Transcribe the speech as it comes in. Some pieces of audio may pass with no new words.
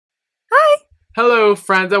Hello,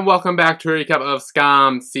 friends, and welcome back to a recap of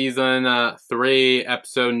Skam Season 3,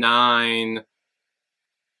 Episode 9.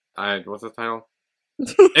 What's the title?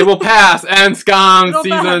 It Will Pass! And Skam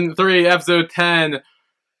Season 3, Episode 10.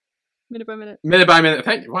 Minute by minute. Minute by minute.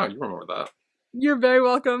 Thank you. Wow, you remember that. You're very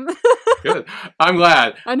welcome. Good. I'm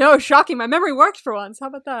glad. I know, shocking. My memory worked for once. How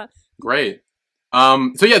about that? Great.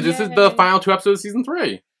 So yeah, this is the final 2 episodes of Season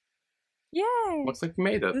 3. Yay! Looks like you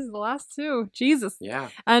made it. This is the last 2. Jesus. Yeah.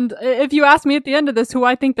 And if you ask me at the end of this who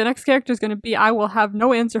I think the next character is going to be, I will have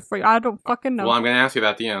no answer for you. I don't fucking know. Well, I'm going to ask you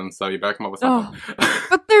that at the end, so you better come up with something.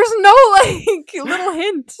 But there's no, little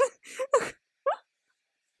hint.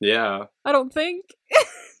 Yeah. I don't think.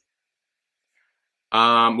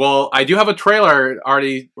 Well, I do have a trailer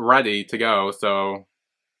already ready to go, so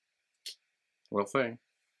we'll see.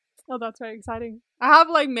 Oh, that's very exciting. I have,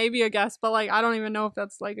 maybe a guess, but, I don't even know if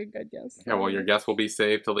that's, a good guess. Yeah, well, your guess will be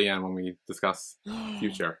saved till the end when we discuss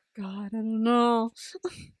future. God, I don't know.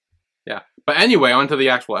 Yeah. But anyway, on to the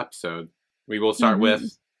actual episode. We will start with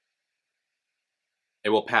It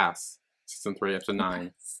Will Pass, Season 3, Episode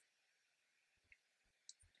 9.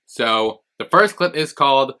 So, the first clip is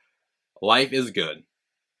called Life is Good.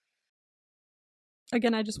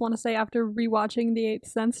 Again, I just want to say, after rewatching The Eighth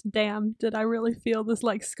Sense, damn, did I really feel this,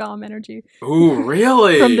 Skam energy. Ooh,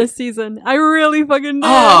 really? From this season. I really fucking did.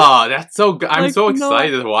 Oh, that's so good. I'm so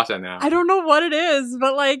excited to watch that now. I don't know what it is,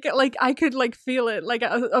 but, I could, feel it.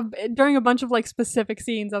 During a bunch of, specific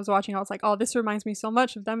scenes I was watching, I was like, oh, this reminds me so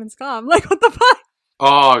much of them and Skam. What the fuck?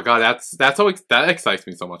 Oh god, that excites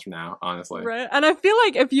me so much now, honestly. Right, and I feel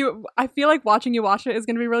like watching you watch it is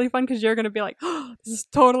gonna be really fun because you're gonna be like, oh, this is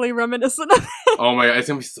totally reminiscent of it. Oh my god, it's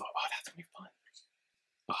gonna be so. Oh, that's gonna be fun.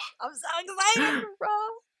 Oh. I'm so excited,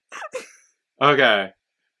 bro. Okay,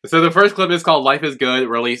 so the first clip is called "Life Is Good,"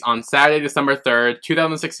 released on Saturday, December 3rd,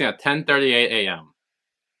 2016 at 10:38 a.m.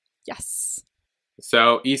 Yes.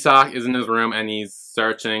 So Isak is in his room and he's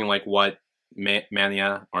searching what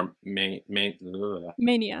mania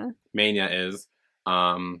is,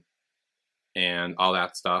 and all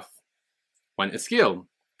that stuff. When Eskil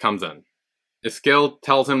comes in, Eskil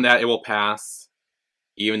tells him that it will pass,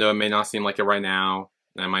 even though it may not seem like it right now.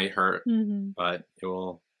 That might hurt, but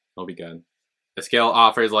it'll be good. Eskil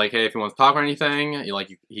offers hey, if he wants to talk or anything,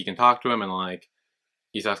 he can talk to him, and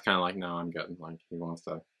Isak's kind of no, I'm good. He wants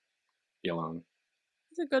to be alone.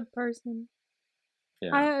 He's a good person.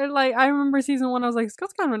 Yeah. I remember season 1. I was like,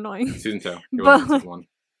 Scott's kind of annoying. Season 2. It wasn't season 1.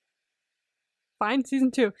 Fine, season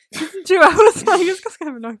 2. Season 2, I was like, Scott's kind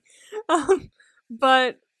of annoying.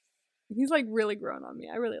 But he's really grown on me.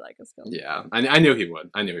 I really like Scott. Yeah, I knew he would.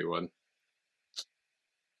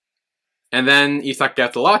 And then Isak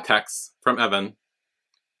gets a lot of texts from Evan,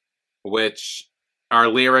 which are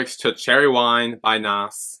lyrics to "Cherry Wine" by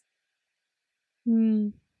Nas.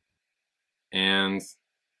 And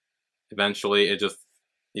eventually,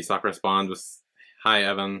 Isak responds with, "Hi,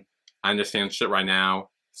 Evan. I understand shit right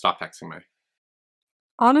now. Stop texting me."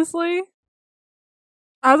 Honestly,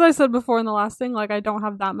 as I said before in the last thing, I don't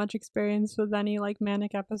have that much experience with any,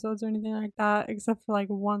 manic episodes or anything like that, except for,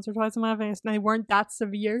 once or twice in my life, and they weren't that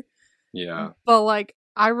severe. Yeah. But,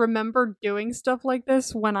 I remember doing stuff like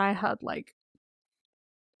this when I had,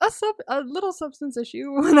 a little substance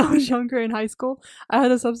issue when I was younger in high school. I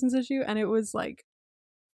had a substance issue, and it was,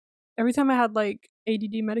 every time I had,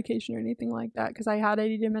 ADD medication or anything like that, because I had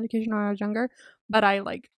ADD medication when I was younger, but I,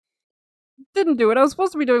 didn't do what I was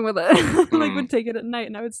supposed to be doing with it. Would take it at night,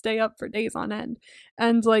 and I would stay up for days on end.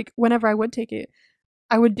 And, whenever I would take it,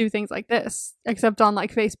 I would do things like this, except on,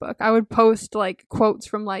 Facebook. I would post, quotes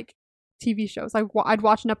from, TV shows. I'd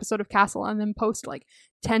watch an episode of Castle and then post,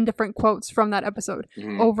 10 different quotes from that episode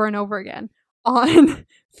over and over again on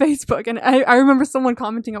Facebook. And I remember someone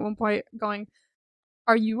commenting at one point going,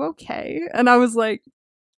 "Are you okay?" And I was like,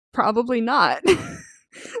 "Probably not."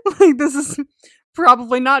 This is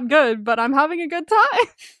probably not good, but I'm having a good time.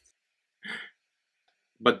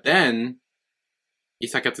 But then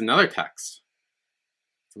Isak gets another text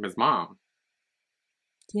from his mom.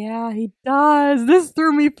 Yeah, he does. This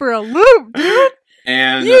threw me for a loop, dude.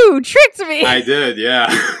 And you tricked me. I did, yeah.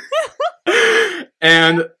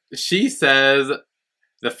 And she says,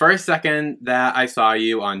 "The first second that I saw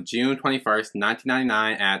you on June 21st,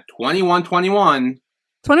 1999 at 21:21.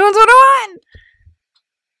 21:21!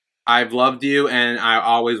 I've loved you and I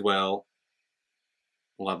always will.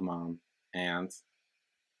 Love, Mom." And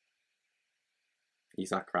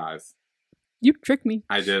Isak cries. You tricked me.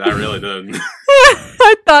 I did. I really did.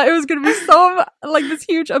 I thought it was going to be so, this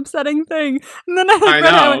huge upsetting thing. And then I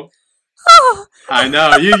know. Oh. I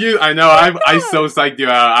know. I know. I so psyched you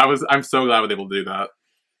out. I'm so glad I was able to do that.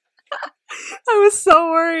 I was so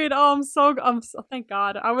worried. Oh, thank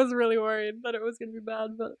God. I was really worried that it was gonna be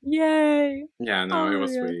bad, but yay. Yeah, no, it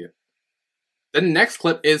was sweet. The next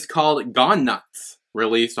clip is called Gone Nuts,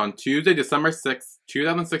 released on Tuesday, December 6th,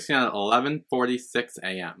 2016 at 11:46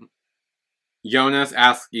 a.m. Jonas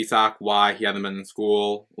asks Isak why he hasn't been in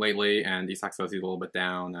school lately, and Isak says he's a little bit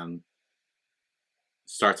down and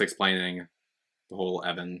starts explaining the whole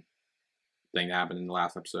Evan thing that happened in the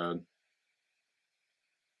last episode.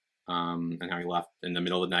 And how he left in the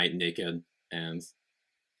middle of the night naked and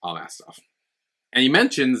all that stuff. And he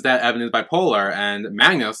mentions that Evan is bipolar, and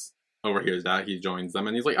Magnus overhears that. He joins them,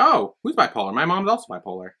 and he's like, oh, who's bipolar? My mom's also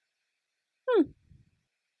bipolar.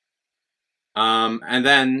 And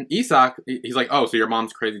then Isak, he's like, oh, so your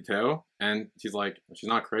mom's crazy too? And she's like, she's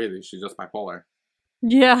not crazy, she's just bipolar.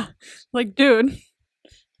 Yeah. Like, dude.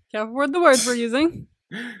 Careful with the words we're using.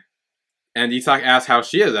 And Isak asks how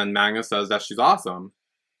she is, and Magnus says that she's awesome.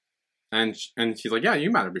 And she's like, yeah,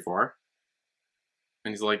 you met her before.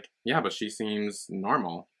 And he's like, yeah, but she seems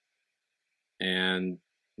normal. And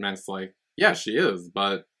Magnus is like, yeah, she is,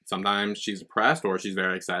 but sometimes she's depressed or she's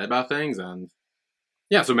very excited about things. And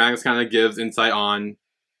yeah, so Magnus kind of gives insight on,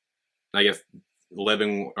 I guess,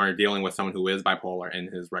 living or dealing with someone who is bipolar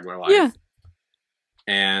in his regular life. Yeah.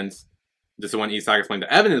 And this is when Isak explained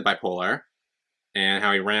that Evan is bipolar and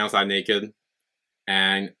how he ran outside naked.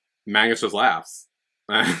 And Magnus just laughs.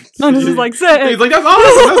 Magnus is like, sick. He's like, that's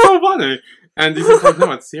awesome, that's so funny. And he's like,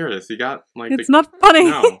 no, it's serious. You got, like... It's not funny.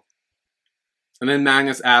 No. And then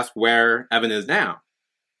Magnus asks where Evan is now.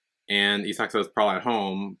 And Isak says probably at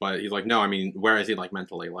home, but he's like, no, I mean, where is he, like,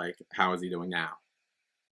 mentally? Like, how is he doing now?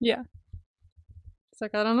 Yeah. It's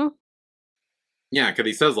like, I don't know. Yeah, because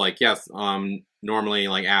he says, like, yes, normally,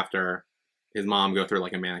 like, after his mom go through,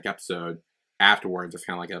 like, a manic episode, afterwards, it's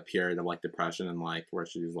kind of like a period of, like, depression and, like, where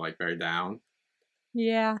she's, like, very down.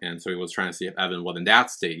 Yeah. And so he was trying to see if Evan was in that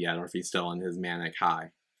state yet, or if he's still in his manic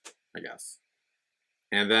high, I guess.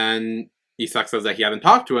 And then Isak says that he hadn't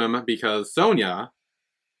talked to him because Sonia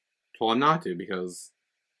told him not to, because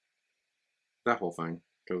that whole thing,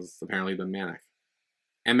 because apparently he's been manic.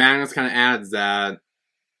 And Magnus kind of adds that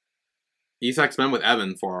Isak's been with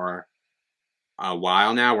Evan for a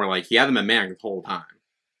while now, where, like, he hasn't been manic the whole time.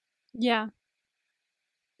 Yeah.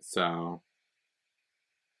 So...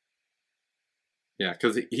 yeah,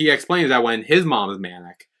 because he explains that when his mom is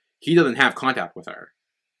manic, he doesn't have contact with her.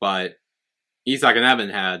 But Isak and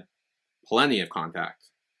Evan had plenty of contact.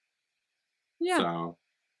 Yeah. So,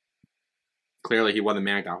 clearly he wasn't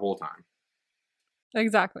manic that whole time.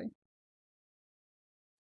 Exactly.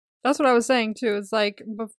 That's what I was saying, too. It's like,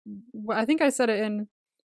 I think I said it in,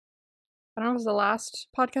 I don't know if it was the last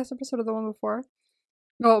podcast episode or the one before.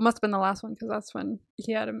 Well, it must have been the last one, because that's when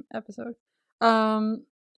he had an episode.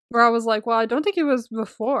 Where I was like, well, I don't think it was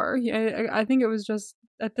before. I think it was just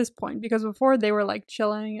at this point, because before they were like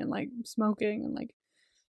chilling and like smoking and like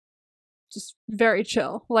just very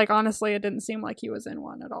chill. Like, honestly, it didn't seem like he was in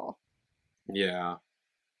one at all. Yeah.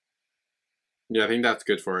 Yeah, I think that's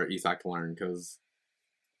good for Isak to learn, because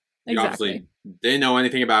he obviously didn't know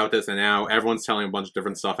anything about this, and now everyone's telling a bunch of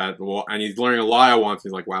different stuff and he's learning a lot at once.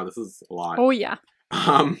 He's like, wow, this is a lot. Oh, yeah.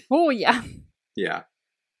 Oh, yeah. Yeah.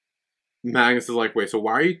 Magnus is like, wait, so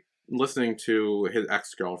why are you listening to his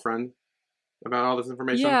ex-girlfriend about all this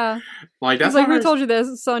information? Yeah. Like, that's like, who told you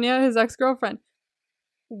this? Sonia, his ex-girlfriend.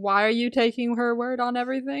 Why are you taking her word on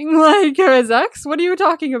everything? Like, his ex? What are you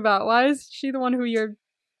talking about? Why is she the one who you're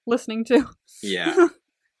listening to? Yeah.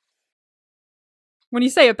 When you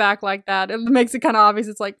say it back like that, it makes it kind of obvious.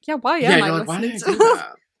 It's like, yeah, why am I listening why did I to do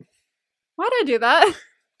that? Why did I do that?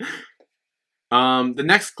 The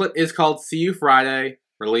next clip is called See You Friday,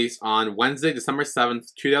 released on Wednesday, December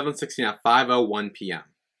 7th, 2016 at 5:01 p.m.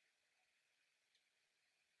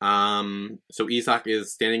 So Isak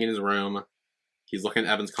is standing in his room. He's looking at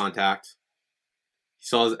Evan's contact. He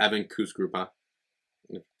still has Evan Koosgrupa.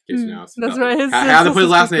 In case you know. That's right. Had to put his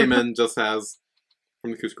last name in, just as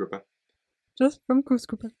from the Koosgrupa. Just from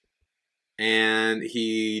Koosgrupa. And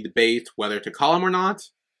he debates whether to call him or not.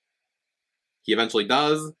 He eventually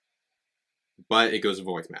does, but it goes to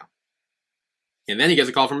voicemail. And then he gets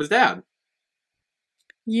a call from his dad.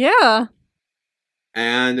 Yeah.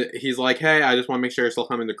 And he's like, hey, I just want to make sure you're still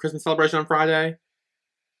coming to the Christmas celebration on Friday.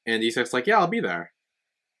 And Isak's like, yeah, I'll be there.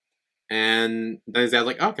 And then his dad's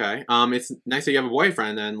like, okay, it's nice that you have a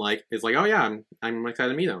boyfriend. And like, it's like, oh yeah, I'm excited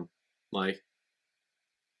to meet him. Like,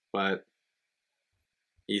 but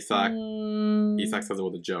Isak says it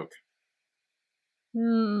was a joke.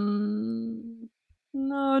 No,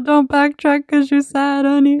 don't backtrack because you're sad,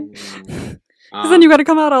 honey. Because then you gotta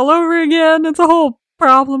come out all over again. It's a whole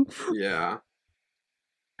problem. Yeah.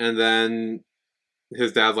 And then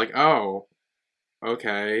his dad's like, oh,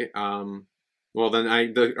 okay. Well,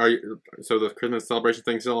 then so the Christmas celebration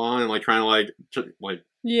thing's still on, and like trying to get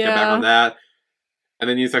back on that. And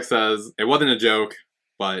then Isak says, it wasn't a joke,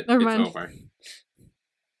 but it's over.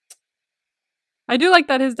 I do like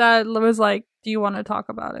that his dad was like, do you want to talk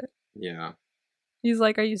about it? Yeah. He's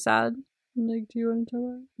like, are you sad? I'm like, do you want to talk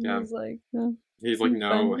about it? Yeah. He's like, no. He's like,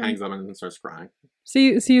 no, hangs up and then starts crying.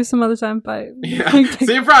 See you some other time, bye. Yeah.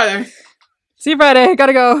 See you Friday. See you Friday,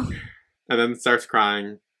 gotta go. And then starts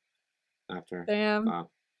crying after. Damn.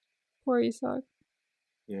 Poor Isak.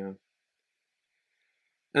 Yeah.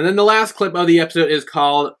 And then the last clip of the episode is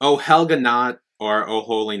called Oh Helga Not, or Oh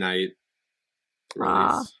Holy Night.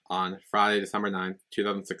 Released on Friday, December 9th,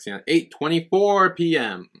 2016 at 8:24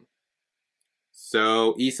 p.m.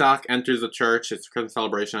 So Isak enters the church. It's a Christmas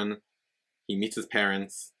celebration. He meets his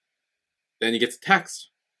parents. Then he gets a text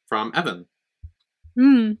from Evan.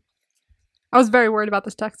 I was very worried about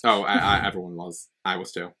this text. Oh, everyone was. I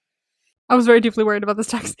was too. I was very deeply worried about this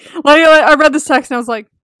text. Like, I read this text and I was like,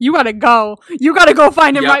 you gotta go. You gotta go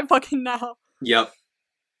find him right fucking now. Yep.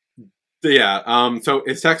 Yeah, so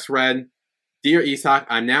his text read, Dear Isak,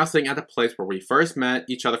 I'm now sitting at the place where we first met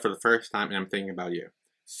each other for the first time, and I'm thinking about you.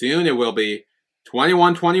 Soon it will be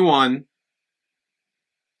 21/21.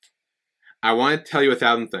 I want to tell you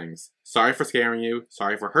 1,000 things. Sorry for scaring you.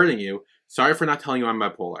 Sorry for hurting you. Sorry for not telling you I'm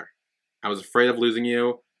bipolar. I was afraid of losing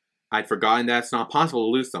you. I'd forgotten that it's not possible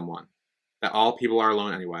to lose someone. That all people are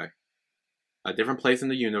alone anyway. A different place in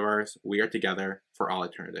the universe. We are together for all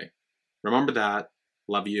eternity. Remember that.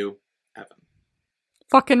 Love you, Evan.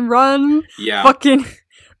 Fucking run. Yeah. Fucking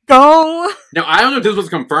go. Now, I don't know if this was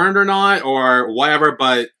confirmed or not, or whatever,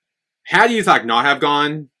 but had Isak not have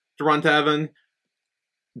gone to run to Evan,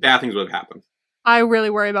 bad things would have happened. I really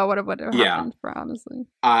worry about what would have happened, for honestly.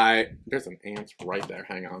 There's an ant right there.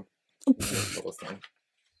 Hang on.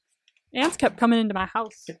 Ants kept coming into my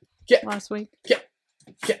house last week.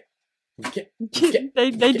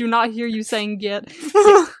 They do not hear you saying get.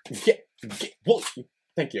 Get. Well,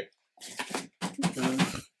 thank you.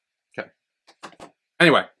 Okay.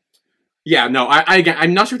 Anyway. Yeah, no,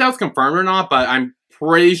 I'm not sure if that was confirmed or not, but I'm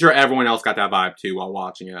pretty sure everyone else got that vibe too while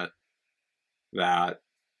watching it. That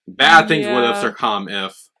bad things would have succumbed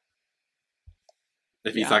if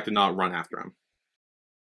Isak did not run after him.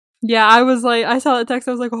 Yeah, I was like, I saw that text,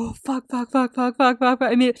 I was like, oh, fuck.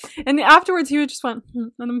 I mean, and afterwards he just went,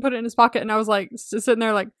 and then put it in his pocket, and I was like, sitting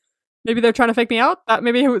there like, maybe they're trying to fake me out? That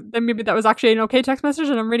maybe that was actually an okay text message,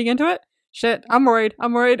 and I'm reading into it? Shit, I'm worried.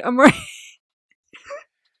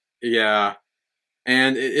 Yeah.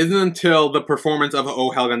 And it isn't until the performance of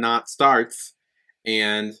Oh Helga Not starts,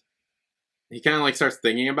 and he kind of like starts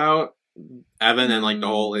thinking about Evan and like the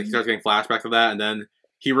whole, he starts getting flashbacks of that, and then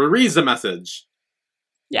he rereads the message.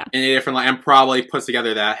 Yeah. In a different light, and probably puts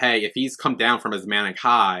together that, hey, if he's come down from his manic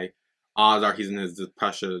high, odds are he's in his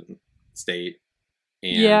depression state.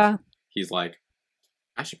 And he's like,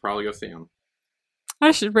 I should probably go see him.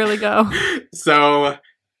 I should really go. So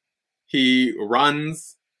he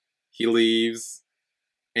runs, he leaves,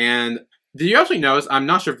 and did you actually notice, I'm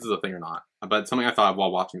not sure if this is a thing or not, but something I thought of while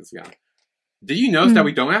watching this again. Did you notice that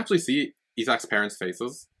we don't actually see Isak's parents'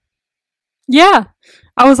 faces? Yeah.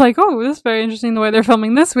 I was like, oh, this is very interesting the way they're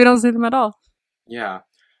filming this. We don't see them at all. Yeah.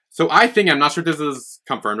 So I think, I'm not sure if this is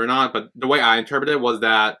confirmed or not, but the way I interpreted it was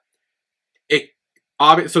that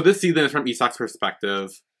so this season is from Isak's perspective.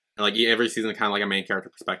 And like every season is kind of like a main character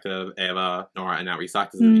perspective. Eva, Nora, and now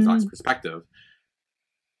Isak. This is Isak's perspective.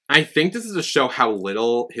 I think this is to show how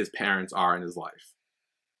little his parents are in his life.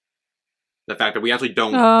 The fact that we actually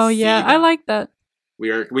don't see them. I like that. We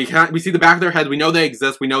see the back of their heads. We know they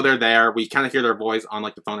exist. We know they're there. We kind of hear their voice on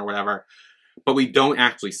like the phone or whatever, but we don't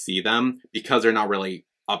actually see them because they're not really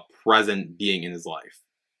a present being in his life.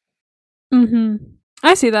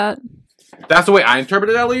 I see that. That's the way I interpret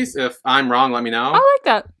it, at least. If I'm wrong, let me know. I like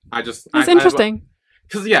that. It's interesting.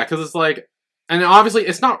 Because it's like, and obviously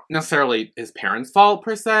it's not necessarily his parents' fault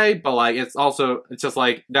per se, but like it's just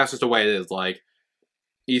like that's just the way it is. Like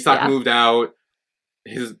Isak moved out.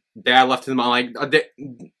 His dad left him on, like,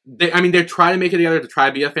 they try to make it together to try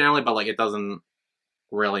to be a family, but, like, it doesn't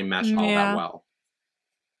really mesh all that well.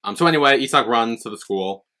 So anyway, Isak runs to the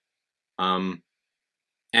school, and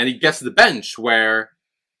he gets to the bench where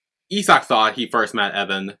Isak thought he first met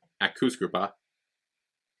Evan at Kusgrupa,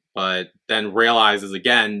 but then realizes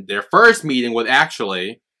again their first meeting was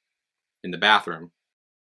actually in the bathroom.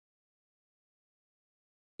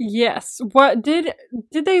 Yes. What did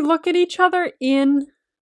they look at each other in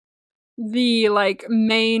the like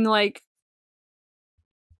main like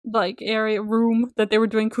area room that they were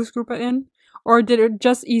doing Kusgrupa in? Or did it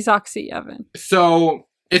just Isak see Evan? So,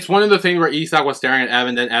 it's one of the things where Isak was staring at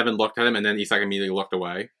Evan, then Evan looked at him, and then Isak immediately looked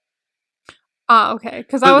away. Ah, okay.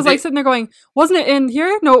 Because I was like sitting there going, wasn't it in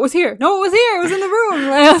here? No, it was here. No, it was here. It was in the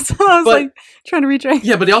room. So I was like trying to retrace.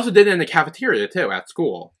 Yeah, but they also did it in the cafeteria too, at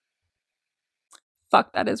school.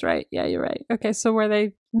 Fuck, that is right. Yeah, you're right. Okay, so where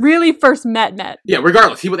they really first met. Yeah,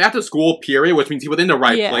 regardless. He was at the school period, which means he was in the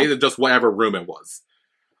right place, it's just whatever room it was.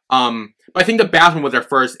 But I think the bathroom was their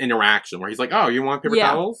first interaction, where he's like, oh, you want paper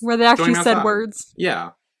towels? Where they actually said words.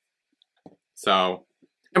 Yeah. So,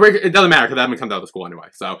 it doesn't matter, because Evan comes out of the school anyway,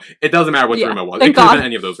 so it doesn't matter which room it was. It could have been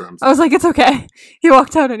any of those rooms. I was like, it's okay. He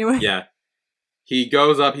walked out anyway. Yeah. He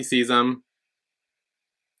goes up, he sees him.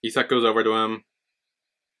 Isak goes over to him.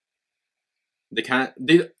 They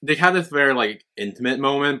have this very, like, intimate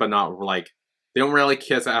moment, but not, like, they don't really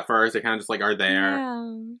kiss at first. They kind of just, like, are there.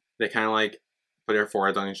 Yeah. They kind of, like, put their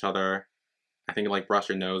foreheads on each other. I think, like, brush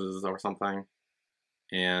their noses or something.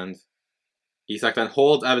 And Isak then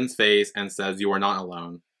holds Evan's face and says, you are not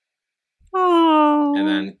alone. Oh. And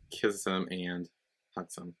then kisses him and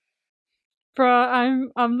hugs him. Bruh,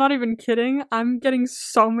 I'm not even kidding. I'm getting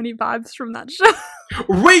so many vibes from that show.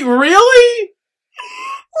 Wait, really?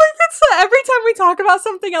 Like, it's every time we talk about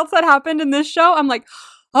something else that happened in this show, I'm like,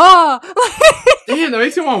 ah. Damn, that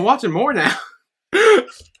makes me want to watch it more now.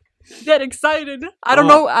 Get excited. I don't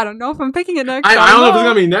know if I'm picking it next. I don't know if it's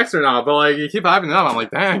gonna be next or not, but like you keep hyping it up, I'm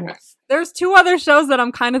like, dang. There's 2 other shows that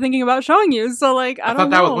I'm kind of thinking about showing you, so like I don't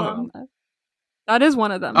know. That was one of them. That is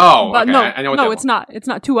one of them. Oh, but okay. I know what no, it's not. It's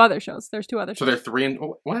not 2 other shows. There's 2 other shows. So there's 3 and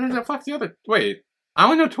what is the fuck's the other? Wait, I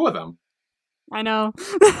only know 2 of them. I know.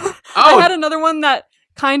 I had another one that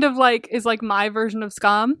kind of like is like my version of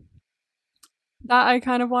Skam that I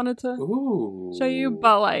kind of wanted to show you,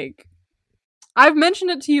 but like I've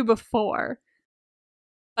mentioned it to you before,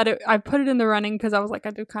 but I put it in the running because I was like,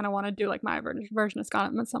 I do kind of want to do like my version of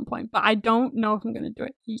Skam at some point, but I don't know if I'm going to do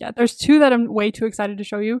it yet. There's 2 that I'm way too excited to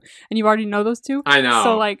show you, and you already know those 2. I know.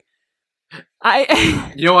 So like,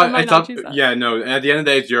 you know what? It's up. Yeah, no. At the end of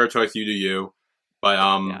the day, it's your choice. You do you.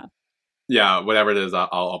 But yeah, whatever it is,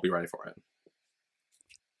 I'll be ready for it.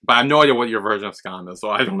 But I have no idea what your version of Skam is, so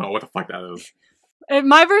I don't know what the fuck that is.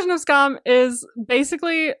 My version of Skam is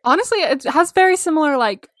basically, honestly, it has very similar,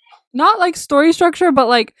 like, not like story structure, but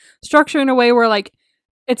like structure in a way where like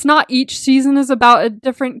it's not each season is about a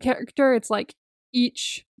different character. It's like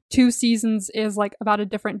each 2 seasons is like about a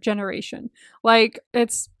different generation. Like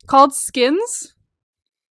it's called Skins.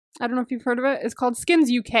 I don't know if you've heard of it. It's called Skins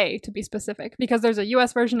UK to be specific, because there's a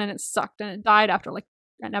US version and it sucked and it died after like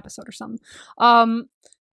an episode or something.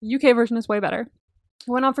 UK version is way better. It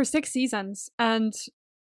went on for 6 seasons, and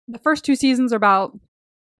the first 2 seasons are about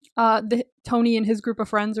Tony and his group of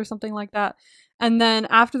friends or something like that. And then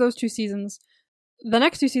after those 2 seasons, the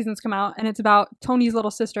next 2 seasons come out, and it's about Tony's little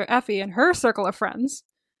sister Effie and her circle of friends.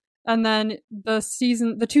 And then the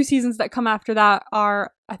 2 seasons that come after that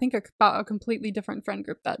are, I think, about a completely different friend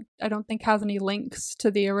group that I don't think has any links to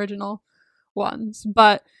the original ones.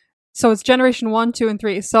 But so it's generation 1, 2, and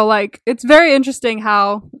 3. So like it's very interesting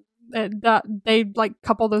how that they like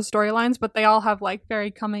couple those storylines, but they all have like very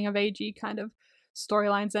coming of agey kind of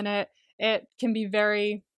storylines in it. It can be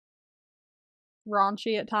very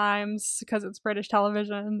raunchy at times because it's British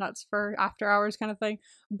television. That's for after hours kind of thing.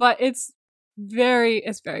 But it's very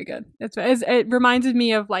good. It reminded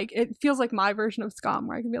me of like, it feels like my version of Skam,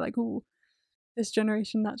 where I can be like, ooh, this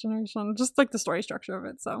generation, that generation, just like the story structure of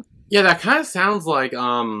it. So yeah, that kind of sounds like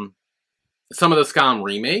some of the Skam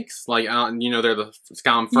remakes, like you know, they're the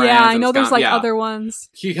Skam Friends. Yeah, I know there's like other ones.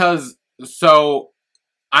 Because so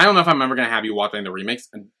I don't know if I'm ever gonna have you watch any of the remakes,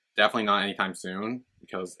 and definitely not anytime soon.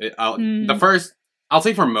 Because the first, I'll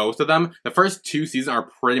say for most of them, the first 2 seasons are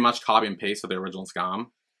pretty much copy and paste of the original Skam.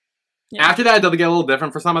 Yeah. After that, it does get a little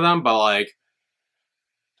different for some of them, but like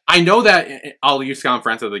I know that I'll use Skam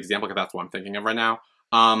Friends as an example because that's what I'm thinking of right now.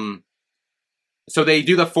 So they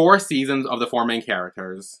do the 4 seasons of the 4 main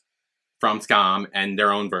characters from Skam and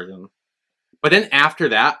their own version. But then after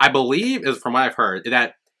that, I believe, is from what I've heard,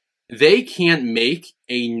 that they can't make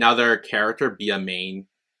another character be a main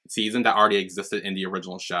season that already existed in the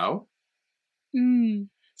original show.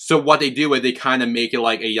 So what they do is they kind of make it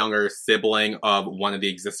like a younger sibling of one of the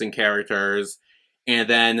existing characters, and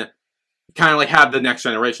then kind of like have the next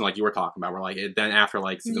generation, like you were talking about, where like then after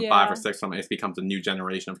like season 5 or 6, it becomes a new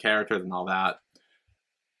generation of characters and all that.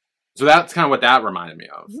 So that's kind of what that reminded me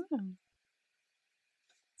of.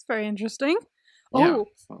 It's very interesting. Yeah,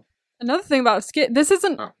 another thing about Skit, this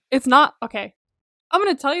isn't, it's not, okay. I'm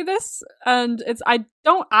going to tell you this, and I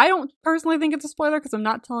don't personally think it's a spoiler because I'm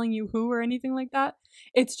not telling you who or anything like that.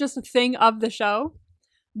 It's just a thing of the show.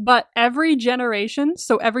 But every generation,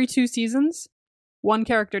 so every 2 seasons, one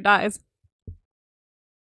character dies.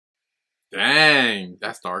 Dang,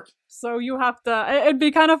 that's dark. So you have to... It'd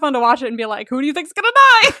be kind of fun to watch it and be like, who do you think's gonna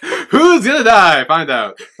die? Who's gonna die? Find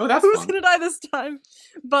out. Oh, that's Who's fun. gonna die this time?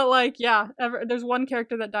 But, like, yeah, there's one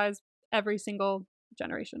character that dies every single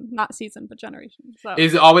generation. Not season, but generation. So.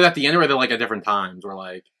 Is it always at the end, or are they, like, at different times? Or,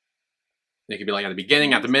 like, they could be, like, at the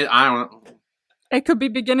beginning, at the mid... I don't know. It could be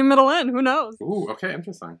beginning, middle, end. Who knows? Ooh, okay,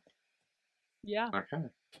 interesting. Yeah. Okay.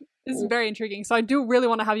 This is very intriguing. So I do really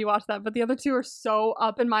want to have you watch that, but the other two are so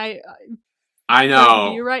up in my I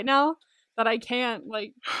know view right now that I can't,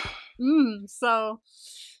 like, so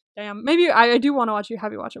damn. Maybe I do want to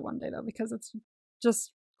have you watch it one day though, because it's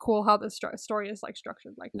just cool how this story is like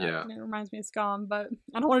structured like that. Yeah. And it reminds me of Skam, but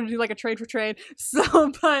I don't want to do like a trade for trade.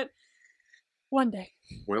 So, but one day.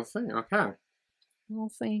 We'll see. Okay. We'll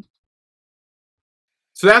see.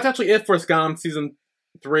 So that's actually it for Skam Season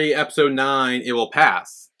 3, Episode 9, It Will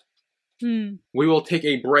Pass. We will take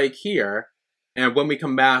a break here, and when we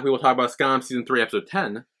come back, we will talk about Skam Season 3, Episode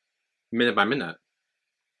 10, minute by minute.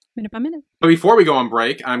 Minute by minute. But before we go on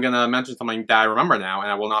break, I'm going to mention something that I remember now,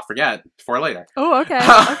 and I will not forget for later. Oh, okay.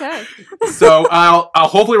 Okay. So I'll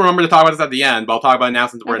hopefully remember to talk about this at the end, but I'll talk about it now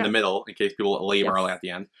since we're in the middle, in case people leave early at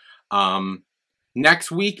the end.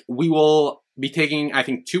 Next week, we will be taking, I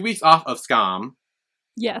think, 2 weeks off of Skam.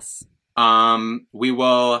 Yes. We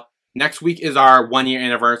will... Next week is our 1-year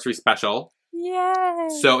anniversary special. Yay!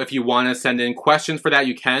 So if you want to send in questions for that,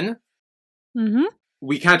 you can. Mm-hmm.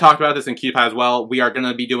 We kind of talked about this in QPad as well. We are going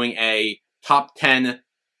to be doing a top 10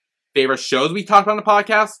 favorite shows we talked about on the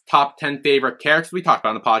podcast, top 10 favorite characters we talked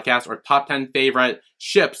about on the podcast, or top 10 favorite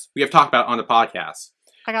ships we have talked about on the podcast.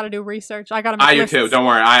 I got to do research. I got to make I lists. do too. Don't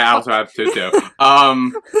worry. I also have to too.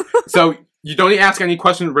 So you don't need to ask any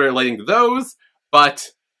questions relating to those, but...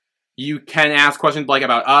 You can ask questions like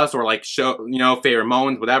about us or like show, favorite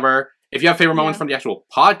moments, whatever. If you have favorite moments from the actual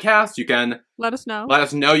podcast, you can let us know.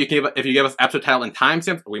 You can if you give us episode title and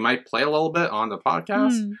timestamps, we might play a little bit on the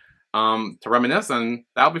podcast to reminisce, and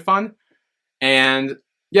that'll be fun. And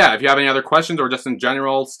yeah, if you have any other questions or just in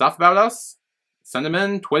general stuff about us, send them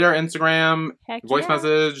in Twitter, Instagram, voice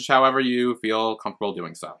message, however you feel comfortable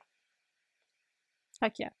doing so.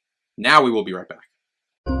 Heck yeah. Now we will be right back.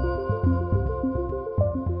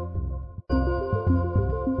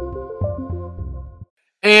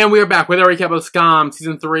 And we are back with our recap of Skam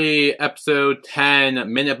Season 3, Episode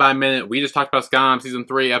 10, minute by minute. We just talked about Skam Season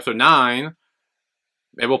 3, Episode 9.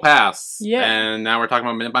 It Will Pass. Yeah. And now we're talking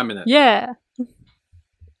about minute by minute. Yeah.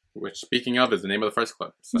 Which, speaking of, is the name of the first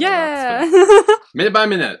clip. So yeah. Minute by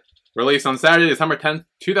minute. Released on Saturday, December 10th,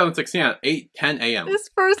 2016 at 8:10 a.m. This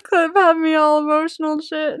first clip had me all emotional and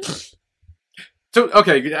shit. So,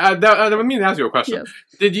 okay, I mean to ask you a question. Yes.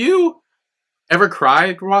 Did you ever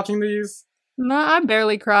cry watching these? No, I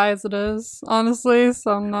barely cry as it is, honestly,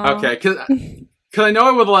 so no. Okay, because I know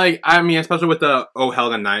it would, especially with the Oh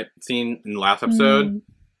Hell the Night scene in the last episode.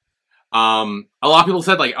 A lot of people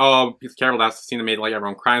said, oh, it's terrible, that's the scene that made,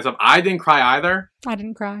 everyone cry and stuff. I didn't cry either. I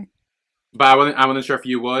didn't cry. But I wasn't sure if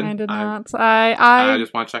you would. I did not. I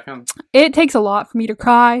just want to check in. It takes a lot for me to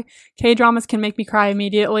cry. K-dramas can make me cry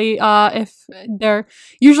immediately.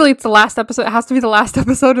 Usually it's the last episode. It has to be the last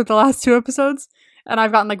episode or the last 2 episodes. And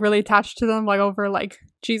I've gotten really attached to them over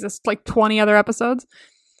 20 other episodes.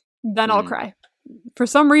 Then I'll cry. For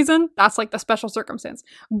some reason, that's the special circumstance.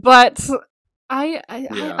 But I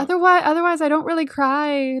otherwise I don't really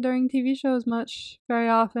cry during TV shows very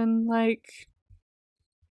often.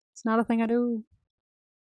 It's not a thing I do.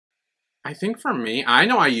 I think for me, I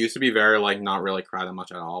know I used to be very not really cry that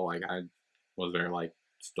much at all. I was very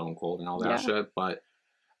stone cold and all that shit, but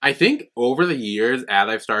I think over the years, as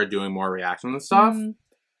I've started doing more reactions and stuff,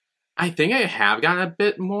 I think I have gotten a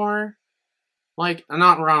bit more, I'm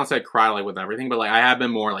not around to say cry, with everything, but, I have been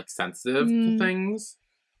more, sensitive to things,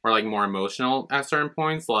 or, more emotional at certain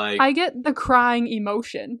points, I get the crying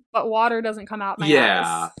emotion, but water doesn't come out my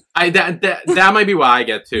eyes. That might be why I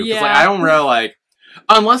get, too, because, I don't really,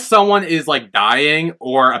 unless someone is, dying,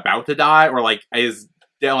 or about to die, or, is,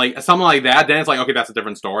 something like that, then it's okay, that's a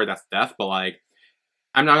different story, that's death, but,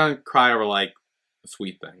 I'm not gonna cry over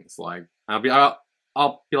sweet things. I'll be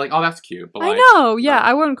oh, that's cute. But I know, yeah,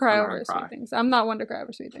 I wouldn't cry over sweet things. I'm not one to cry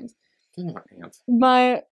over sweet things.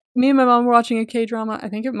 Me and my mom were watching a K-drama. I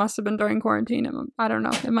think it must have been during quarantine. I don't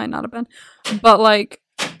know. It might not have been. But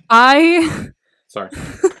sorry.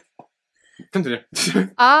 Continue.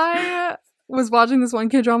 I was watching this one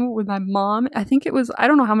K-drama with my mom. I think it was. I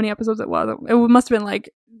don't know how many episodes it was. It must have been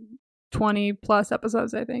 20 plus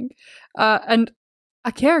episodes, I think. And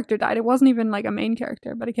a character died. It wasn't even a main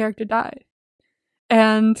character, but a character died.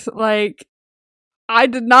 And, like, I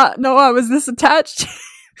did not know I was this attached.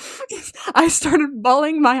 I started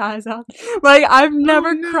bawling my eyes out. Like, I've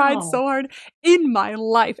never cried so hard in my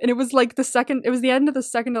life. And it was like it was the end of the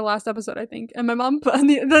second to last episode, I think. And my mom,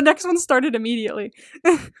 the next one started immediately.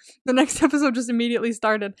 The next episode just immediately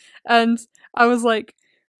started. And I was like,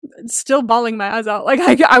 still bawling my eyes out. Like,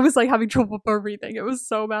 I was like having trouble breathing. It was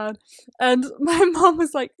so bad. And my mom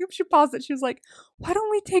was like, she paused it. She was like, why don't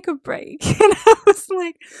we take a break? And I was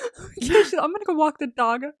like, okay, I'm gonna go walk the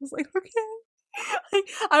dog. I was like, okay.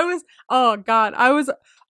 I was, oh god, I was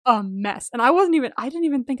a mess. And I didn't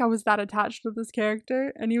even think I was that attached to this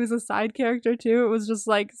character. And he was a side character too. It was just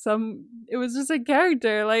like it was just a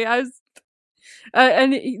character. Like, I was,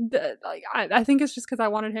 I think it's just because I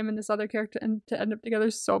wanted him and this other character to end up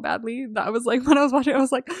together so badly that I was like, when I was watching, I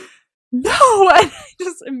was like, no! And I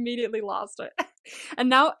just immediately lost it. And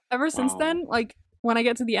now, ever since then, like, when I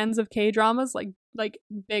get to the ends of K-dramas, like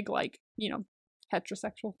big, like,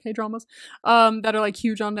 heterosexual K-dramas, that are like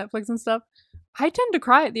huge on Netflix and stuff, I tend to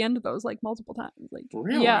cry at the end of those, like, multiple times. Like,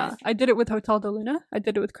 really? Yeah, I did it with Hotel de Luna. I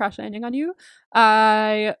did it with Crash Landing on You.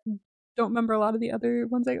 I don't remember a lot of the other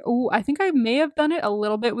ones. I think I may have done it a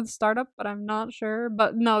little bit with Startup, but I'm not sure.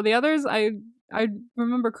 But no, the others, I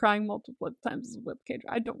remember crying multiple times with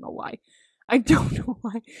K-dramas. I don't know why.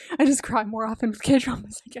 I just cry more often with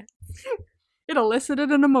K-dramas, I guess. It elicited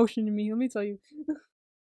an emotion in me, let me tell you.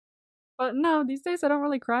 But no, these days I don't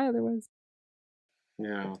really cry otherwise.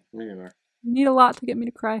 Yeah, me neither. You need a lot to get me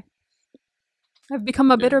to cry. I've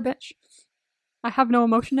become a bitter bitch. I have no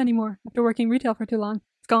emotion anymore after working retail for too long.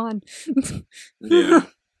 It's gone. Yeah.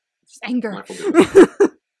 Just anger.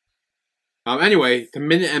 Anyway, to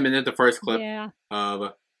minute the first clip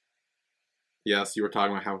of, yes, you were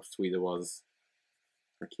talking about how sweet it was.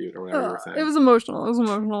 Or cute, or whatever you were saying. It was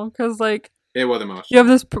emotional, because, like, it was emotional. You have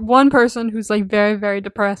this one person who's, like, very, very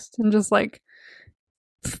depressed and just, like,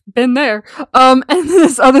 been there. And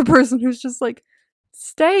this other person who's just, like,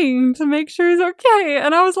 staying to make sure he's okay.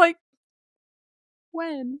 And I was like,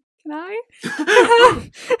 when? Can I?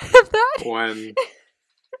 If that? When?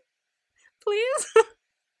 Please?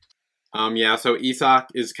 Yeah, so Isak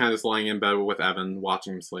is kind of just lying in bed with Evan,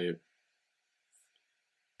 watching him sleep.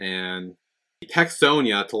 And he texts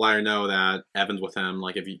Sonia to let her know that Evan's with him,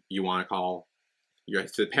 like, if you want to call your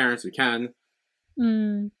parents, you can.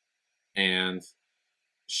 And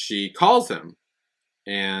she calls him,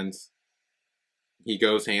 and he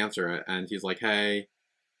goes to answer it, and he's like, hey,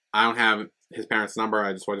 I don't have his parents' number,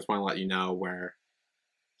 I just want to let you know where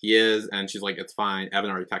he is. And she's like, it's fine,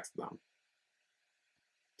 Evan already texted them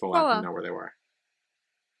to let them know where they were.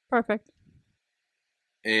 Perfect.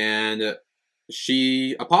 And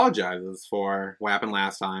she apologizes for what happened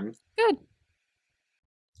last time. Good.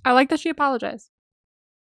 I like that she apologized.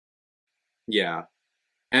 Yeah.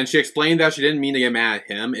 And she explained that she didn't mean to get mad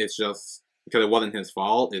at him. It's just because it wasn't his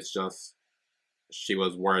fault. It's just she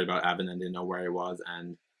was worried about Evan and didn't know where he was.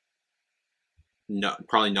 And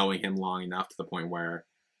probably knowing him long enough to the point where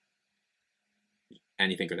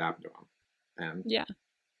anything could happen to him. And yeah.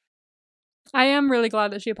 I am really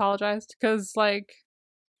glad that she apologized, because, like,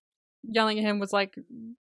 yelling at him was, like,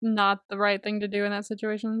 not the right thing to do in that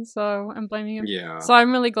situation, so I'm blaming him. Yeah. So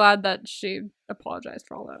I'm really glad that she apologized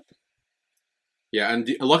for all that. Yeah, and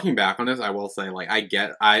looking back on this, I will say, like,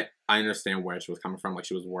 I understand where she was coming from. Like,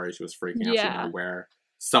 she was worried, she was freaking out, she didn't know where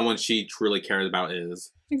someone she truly cares about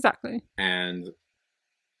is. Exactly. And,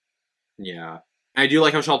 yeah. And I do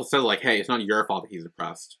like how Shelton says, like, hey, it's not your fault that he's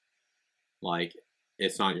depressed. Like,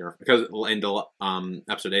 it's not your... Because in the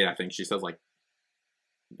episode 8, I think, she says, like,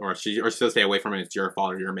 or she says stay away from it, it's your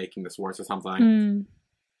fault, or you're making this worse or something.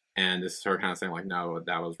 And this is her kind of saying, like, no,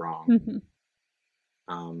 that was wrong.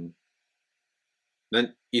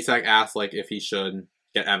 Then Isak asks, like, if he should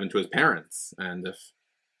get Evan to his parents, and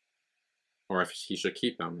if he should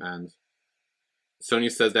keep him. And Sonia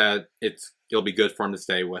says that it'll be good for him to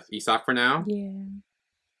stay with Isak for now. Yeah.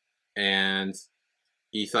 And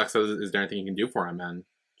Isak says, is there anything you can do for him? And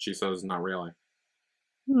she says, not really.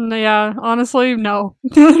 Yeah, honestly, no.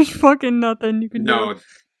 There's fucking nothing you can do. No.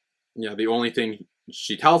 Yeah, the only thing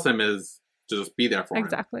she tells him is to just be there for him.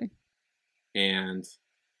 Exactly. And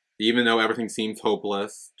even though everything seems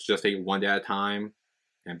hopeless, just take it one day at a time.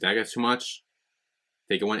 And if that gets too much,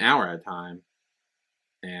 take it 1 hour at a time.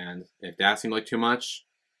 And if that seemed like too much,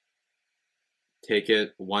 take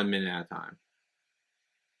it 1 minute at a time.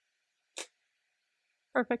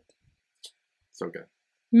 Perfect. So good.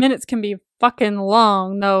 Minutes can be fucking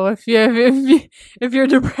long. No, if you're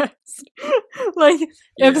depressed, like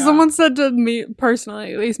if someone said to me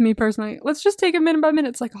personally, at least me personally, let's just take it minute by minute.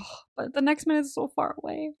 It's like, oh, but the next minute is so far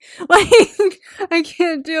away. Like I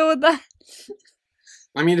can't deal with that.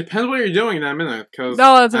 I mean, it depends what you're doing in that minute, because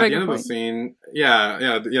at the end of the scene,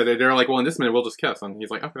 they're like, well, in this minute we'll just kiss, and he's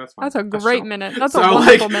like, okay, that's fine. That's a great minute. That's a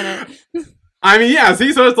wonderful minute. I mean, yeah,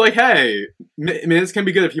 see, so it's like, hey, minutes can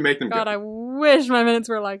be good if you make them God, good. I wish my minutes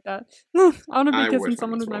were like that. I want to be kissing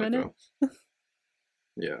someone with my minute.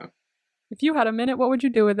 Yeah. If you had a minute, what would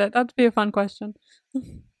you do with it? That'd be a fun question.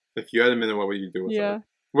 If you had a minute, what would you do with it?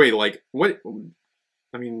 Wait, like, what?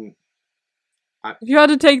 I mean... if you had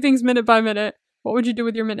to take things minute by minute, what would you do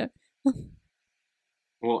with your minute?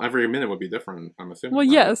 Well, every minute would be different, I'm assuming. Well,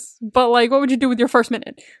 yes, but, like, what would you do with your first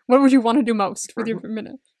minute? What would you want to do most with your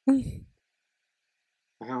minute?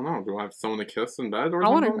 I don't know. Do I have someone to kiss in bed or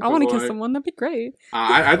something? I want to kiss like, someone. That'd be great.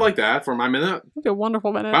 I'd like that for my minute. That'd be a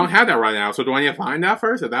wonderful minute. But I don't have that right now, so do I need to find that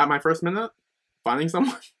first? Is that my first minute? Finding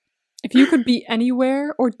someone? If you could be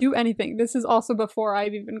anywhere or do anything, this is also before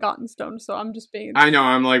I've even gotten stoned, so I'm just being... I know,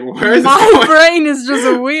 I'm like, where is my brain is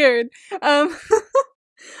just weird.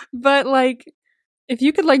 But, like, if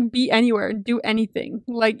you could, like, be anywhere and do anything,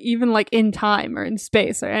 like, even, like, in time or in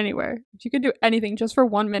space or anywhere, if you could do anything just for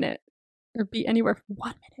 1 minute, or be anywhere for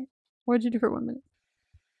 1 minute, what would you do for 1 minute?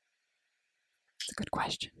 That's a good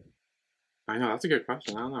question. I know, that's a good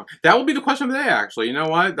question. I don't know. That will be the question of the day, actually. You know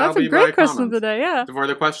what? That's a great question of the day, yeah. For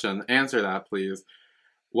the question, answer that, please.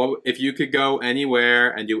 What if you could go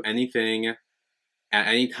anywhere and do anything at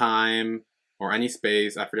any time or any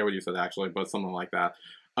space? I forget what you said, actually, but something like that.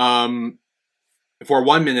 For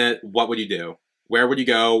 1 minute, what would you do? Where would you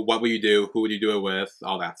go? What would you do? Who would you do it with?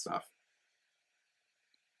 All that stuff.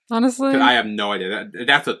 Honestly, I have no idea.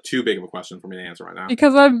 That's too big of a question for me to answer right now.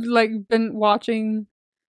 Because I've like been watching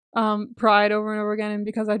Pride over and over again, and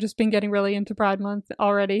because I've just been getting really into Pride Month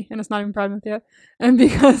already, and it's not even Pride Month yet, and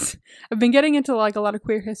because I've been getting into like a lot of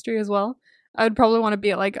queer history as well, I'd probably want to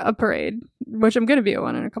be at like a parade, which I'm gonna be at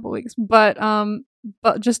one in a couple weeks, but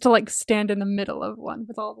just to like stand in the middle of one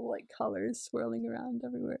with all the like colors swirling around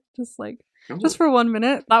everywhere, just for 1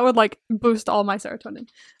 minute, that would like boost all my serotonin.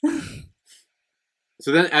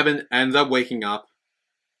 So then Evan ends up waking up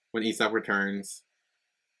when Isak returns.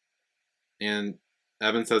 And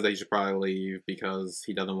Evan says that he should probably leave because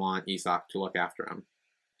he doesn't want Isak to look after him.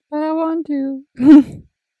 But I want to.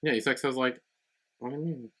 Yeah, Isak says like, what do you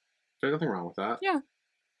mean? There's nothing wrong with that. Yeah.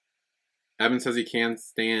 Evan says he can't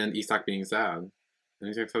stand Isak being sad. And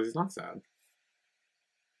Isak says he's not sad.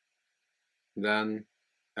 Then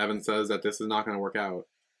Evan says that this is not going to work out.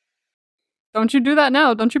 Don't you do that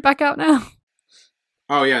now. Don't you back out now.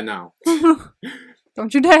 Oh, yeah, no.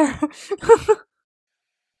 Don't you dare.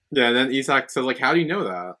 Yeah, and then Isak says, like, how do you know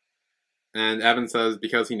that? And Evan says,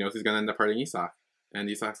 because he knows he's going to end up hurting Isak. And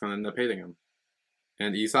Isak's going to end up hating him.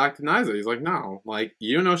 And Isak denies it. He's like, no. Like,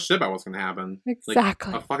 you don't know shit about what's going to happen.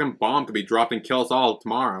 Exactly. Like, a fucking bomb could be dropped and kill us all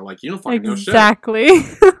tomorrow. Like, you don't fucking know shit. Exactly.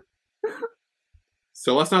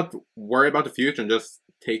 So let's not worry about the future and just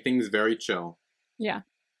take things very chill. Yeah.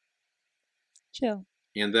 Chill.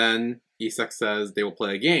 And then Isak says they will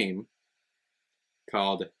play a game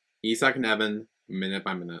called Isak and Evan Minute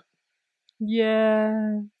by Minute.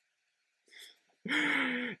 Yeah.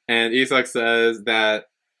 And Isak says that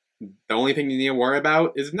the only thing you need to worry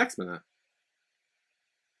about is the next minute.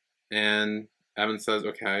 And Evan says,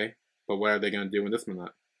 okay, but what are they going to do in this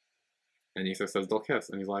minute? And Isak says they'll kiss.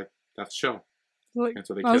 And he's like, that's chill. Like, and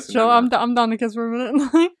so they that's kiss. chill. I'm down to kiss for a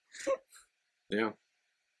minute. Yeah.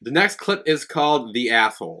 The next clip is called The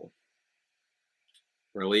Asshole.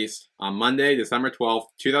 Released on Monday, December 12th,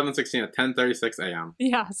 2016 at 10:36 a.m.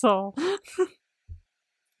 The Asshole.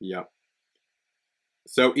 Yep.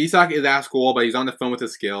 So Isak is at school, but he's on the phone with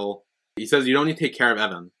his skill. He says you don't need to take care of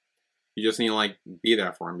Evan. You just need to, like, be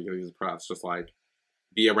there for him because he's depressed. Just, like,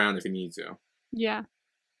 be around if he needs you. Yeah.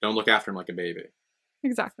 Don't look after him like a baby.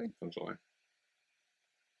 Exactly. Essentially.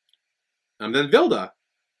 And then Vilda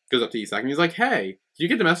goes up to Isak and he's like, hey, did you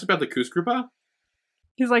get the message about the Kusgruppe?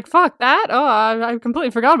 He's like, fuck that? Oh, I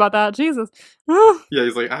completely forgot about that. Jesus. Yeah,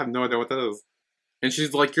 he's like, I have no idea what that is. And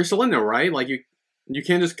she's like, you're still in there, right? Like, you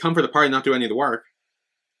can't just come for the party and not do any of the work.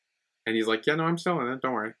 And he's like, yeah, no, I'm still in it.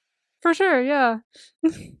 Don't worry. For sure, yeah.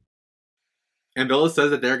 And Vilda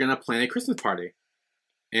says that they're going to plan a Christmas party.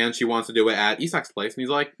 And she wants to do it at Isak's place. And he's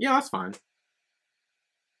like, yeah, that's fine.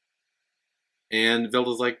 And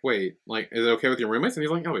Vilda's like, wait, like, is it okay with your roommates? And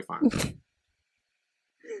he's like, I'll be fine.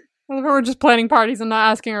 I love how we're just planning parties and not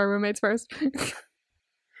asking our roommates first.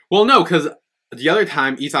 Well, no, because the other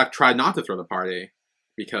time Isak tried not to throw the party.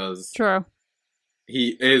 Because... True.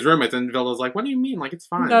 his roommates, and Villa's like, what do you mean? Like, it's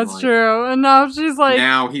fine. That's like, true. And now she's like,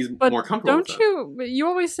 now he's more comfortable with it. But you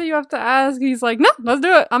always say you have to ask. He's like, no, let's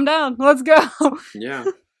do it. I'm down. Let's go. Yeah.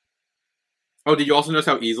 Oh, did you also notice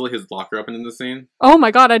how easily his locker opened in the scene? Oh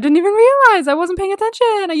my god, I didn't even realize. I wasn't paying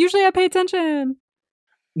attention. I pay attention.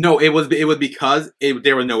 No, it was because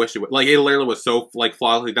there was no issue with, like, it literally was so, like,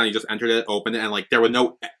 flawlessly done. You just entered it, opened it, and, like, there was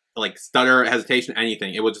no, like, stutter, hesitation,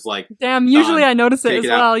 anything. It was just like, damn, usually I notice it as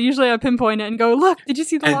well. Usually I pinpoint it and go, look, did you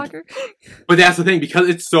see the locker? But that's the thing, because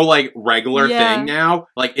it's so, like, regular thing now,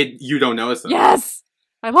 like, you don't notice it. Yes!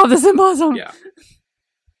 I love the symbolism. Yeah.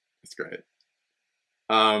 It's great.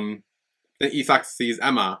 Then Isak sees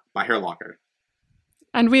Emma by her locker.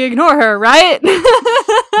 And we ignore her, right?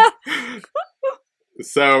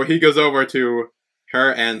 So he goes over to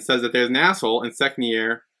her and says that there's an asshole in second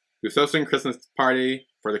year who's hosting a Christmas party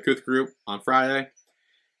for the Kuth group on Friday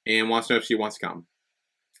and wants to know if she wants to come.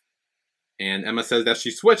 And Emma says that she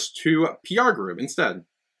switched to a PR group instead.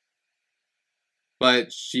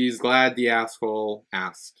 But she's glad the asshole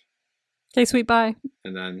asked. Okay, sweet, bye.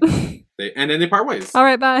 And then they part ways. All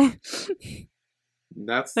right, bye.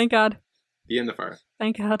 That's thank God. The end of her.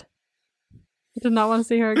 Thank God. I did not want to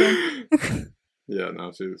see her again. Yeah,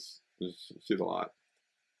 no, she's a lot.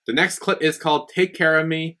 The next clip is called "Take Care of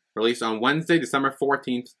Me," released on Wednesday, December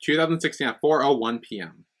 14th, 2016 at 4:01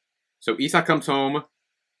 p.m. So Isak comes home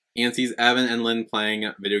and sees Evan and Lynn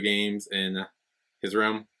playing video games in his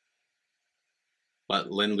room.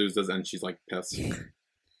 But Lynn loses and she's like pissed.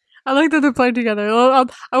 I like that they're playing together.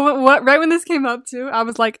 Right when this came up too, I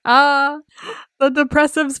was like, the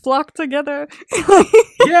depressives flock together.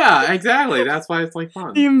 Yeah, exactly. That's why it's like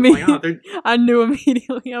fun. I knew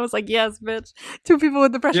immediately. I was like, yes, bitch. Two people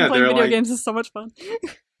with depression playing video games is so much fun.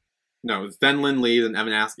 No, then Lynn leaves and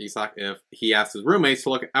Evan asks Isak if he asked his roommates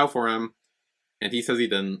to look out for him. And he says he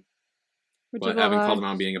didn't. But Evan calls him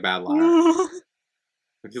out on being a bad liar.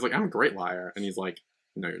 And he's like, I'm a great liar. And he's like,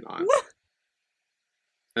 no, you're not.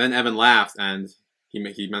 And then Evan laughs, and he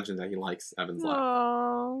mentions that he likes Evan's laugh.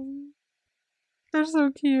 Aww. They're so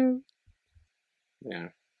cute. Yeah.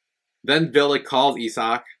 Then Villa calls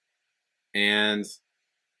Isak, and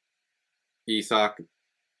Isak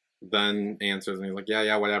then answers, and he's like,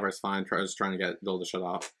 yeah, whatever, it's fine. Just trying to get Villa to shut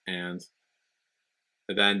up. And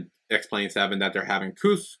then explains to Evan that they're having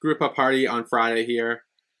Kuth's group up party on Friday here.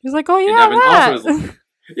 He's like, oh yeah, and Evan also is like,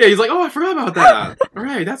 yeah, he's like, oh, I forgot about that. All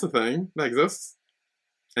right, that's a thing that exists.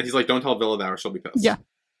 And he's like, don't tell Villa that or she'll be pissed. Yeah.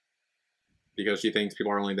 Because she thinks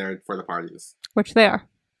people are only there for the parties. Which they are.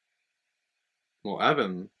 Well,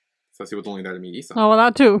 Evan says he was only there to meet Isak. Oh, well,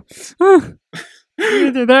 that too. You're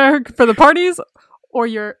either there for the parties or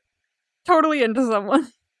you're totally into someone.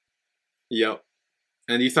 Yep.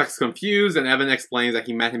 And Isak's confused, and Evan explains that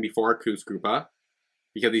he met him before Kuth's Grupa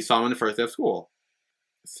because he saw him on the first day of school.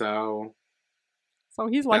 So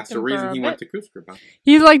he's liked that's him the reason for he a went bit. to Kuth's Grupa.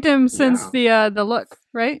 He's liked him since the look,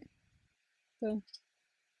 right?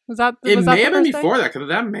 Was that may have been before that, because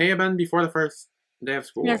that may have been before the first day of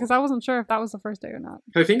school. Yeah, because I wasn't sure if that was the first day or not.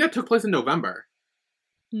 I think that took place in November.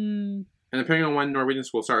 And depending on when Norwegian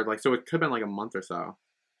school started, like, so it could have been like a month or so.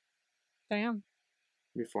 Damn.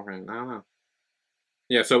 Beforehand, I don't know.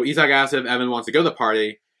 Yeah, so Isak asks if Evan wants to go to the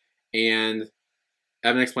party, and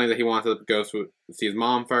Evan explains that he wants to go see his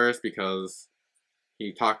mom first because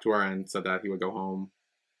he talked to her and said that he would go home.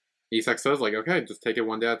 Isak says, like, okay, just take it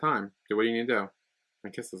one day at a time. Do what you need to do.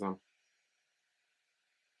 And kisses him.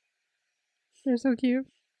 They're so cute.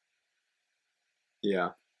 Yeah.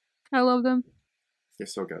 I love them. They're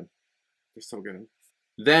so good. They're so good.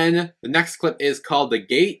 Then, the next clip is called The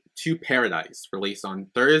Gate to Paradise, released on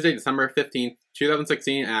Thursday, December 15th,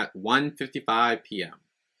 2016 at 1:55 p.m.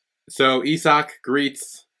 So, Isak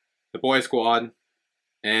greets the boy squad,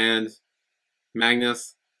 and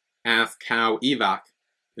Magnus asks how Ivak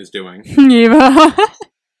is doing. Eva.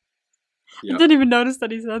 Yep. I didn't even notice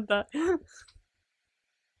that he said that.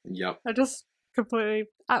 Yep. I just completely...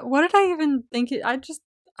 what did I even think? I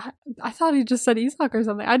thought he just said Isak or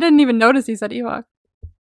something. I didn't even notice he said Ivak.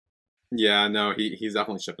 Yeah, no, he's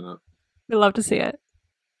definitely shipping it. We love to see it.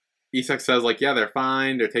 Isak says, like, yeah, they're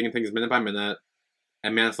fine. They're taking things minute by minute.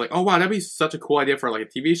 And Man's like, oh, wow, that'd be such a cool idea for, like, a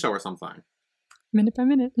TV show or something. Minute by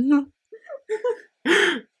minute.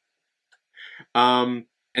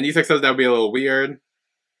 And Isak says that would be a little weird.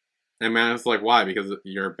 And Man's like, why? Because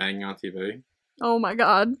you're banging on TV? Oh my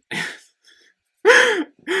god.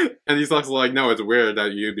 And Isak's like, no, it's weird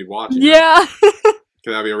that you'd be watching. Yeah. Because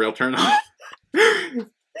that'd be a real turn off.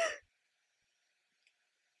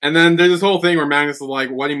 And then there's this whole thing where Magnus is like,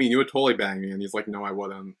 what do you mean? You would totally bang me. And he's like, no, I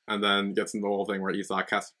wouldn't. And then gets into the whole thing where Isak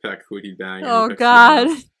has to pick who he'd bang. Oh, God.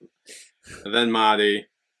 And then Marty.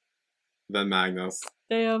 Then Magnus.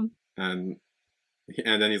 Damn. And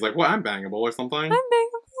then he's like, what, I'm bangable or something? I'm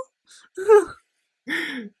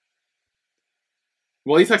bangable.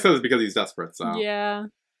 Well, Isak says it's because he's desperate, so. Yeah.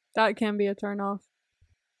 That can be a turnoff.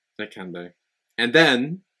 It can be. And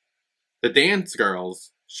then the dance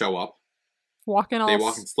girls show up. Walking all... They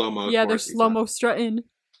walk in slow-mo. Yeah, they're slow-mo strutting.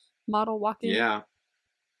 Model walking. Yeah.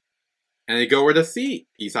 And they go over to see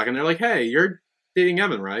Isak, and they're like, hey, you're dating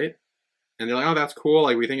Evan, right? And they're like, oh, that's cool.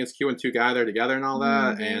 Like, we think it's cute when two guys are together and all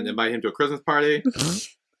that. Mm-hmm. And invite him to a Christmas party.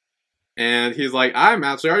 And he's like, I'm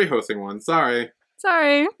actually already hosting one. Sorry.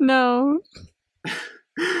 Sorry. No.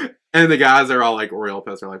 And the guys are all like real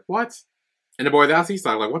pissed. They're like, what? And the boys ask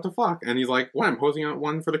Isak, like, what the fuck? And he's like, what? I'm hosting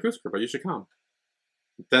one for the Coos Group, but you should come.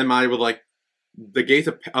 Then Marty was like, the gates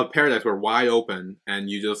of paradise were wide open, and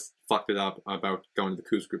you just fucked it up about going to the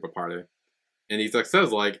Coos Group party. And Isak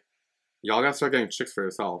says, like, y'all gotta start getting chicks for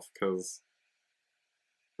yourself, because...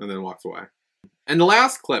 And then walks away. And the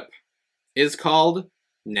last clip is called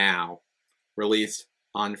Now, released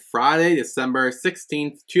on Friday, December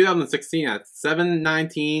 16th, 2016 at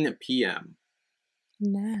 7:19 p.m.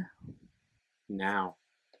 Now.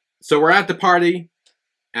 So we're at the party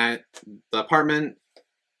at the apartment.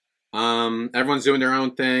 Everyone's doing their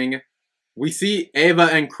own thing. We see Ava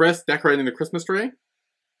and Chris decorating the Christmas tree.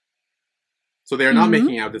 So they're not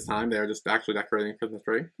making out this time. They're just actually decorating the Christmas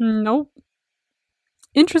tree. Nope.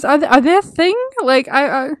 Interesting. Are they a thing? Like,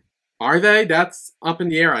 Are they? That's up in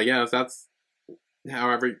the air, I guess. That's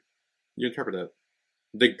however you interpret it.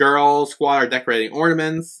 The girl squad are decorating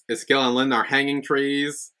ornaments. Eskil and Lynn are hanging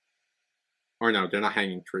trees. Or no, they're not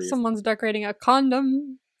hanging trees. Someone's decorating a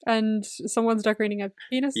condom, and someone's decorating a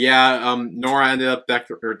penis. Yeah, Nora ended up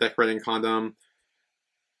decorating a condom.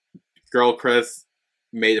 Girl Chris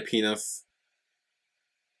made a penis.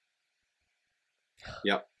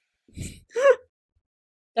 Yep.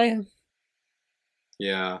 Damn.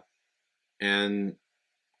 Yeah. And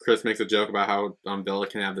Chris makes a joke about how Villa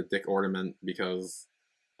can have the dick ornament because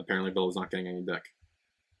apparently Villa's not getting any dick.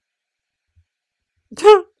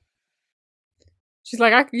 She's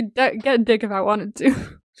like, I could get dick if I wanted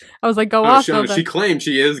to. I was like, go off. She claims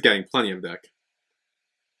she is getting plenty of dick.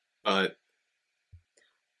 But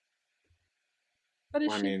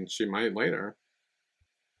I mean, she might later.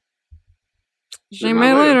 She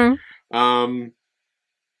might later.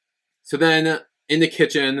 So then, in the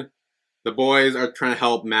kitchen, the boys are trying to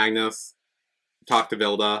help Magnus talk to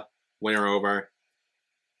Vilda, win her over.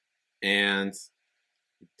 And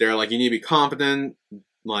they're like, you need to be confident.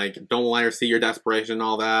 Like, don't let her see your desperation and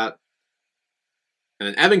all that. And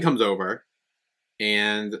then Evan comes over.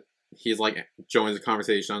 And he's like, joins the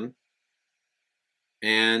conversation.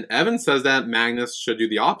 And Evan says that Magnus should do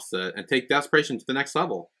the opposite and take desperation to the next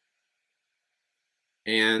level.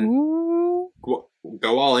 And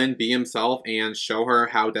go all in, be himself, and show her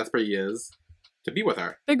how desperate he is to be with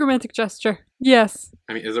her. Big romantic gesture. Yes.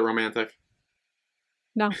 I mean, is it romantic?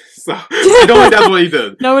 No. So, I don't think that's what he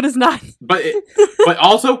did. No, it is not. But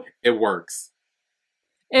also, it works.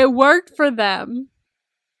 It worked for them.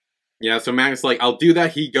 Yeah, so Magnus is like, I'll do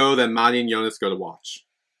that. He go, then Marty and Jonas go to watch.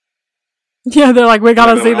 Yeah, they're like, we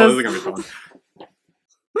gotta see this. This is gonna be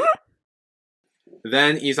fun.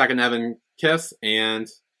 Then Isak and Evan kiss, and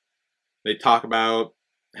they talk about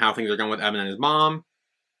how things are going with Evan and his mom.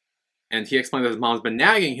 And he explains that his mom's been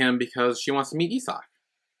nagging him because she wants to meet Isak.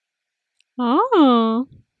 Oh.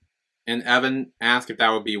 And Evan asks if that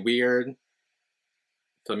would be weird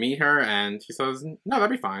to meet her, and he says, no, that'd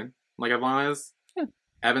be fine. Like, as long as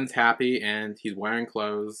Evan's happy and he's wearing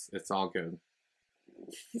clothes, it's all good.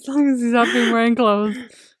 As long as he's happy and wearing clothes.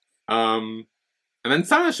 And then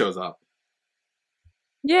Sana shows up.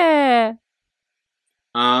 Yeah.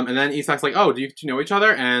 And then Isak's like, oh, do you know each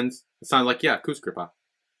other? And Sana's like, yeah, Kuskripa.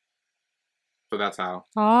 So that's how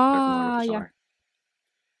they're familiar with each other.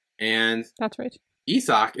 And that's right.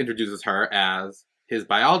 Isak introduces her as his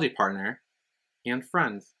biology partner and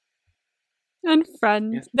friend. And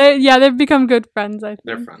friends. Yeah. They've become good friends, I think.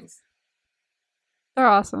 They're friends. They're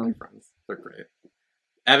awesome. They're friends. They're great.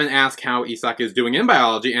 Evan asks how Isak is doing in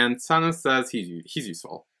biology, and Sana says he's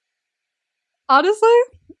useful. Honestly,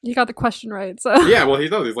 he got the question right, so... Yeah, well, he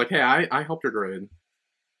does. He's like, hey, I helped your grade.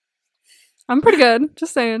 I'm pretty good,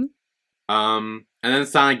 just saying. And then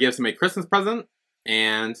Sana gives him a Christmas present,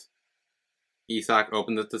 and Isak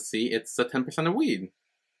opens it to see it's the 10% of weed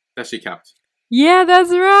that she kept. Yeah,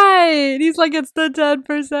 that's right! He's like, it's the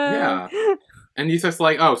 10%! Yeah. And Isak's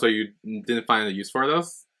like, oh, so you didn't find a use for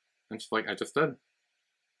this? And she's like, I just did.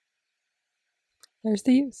 There's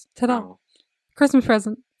the use. Ta-da. Oh. Christmas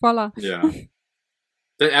present. Voila. Yeah.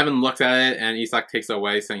 Then Evan looks at it, and Isak takes it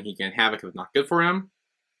away, saying he can't have it because it's not good for him.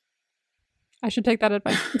 I should take that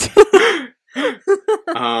advice.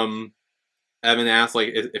 Evan asks, like,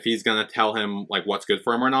 if he's gonna tell him, like, what's good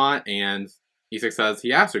for him or not, and Isak says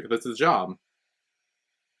he has to, because it's his job.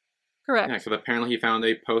 Correct. Yeah, because apparently he found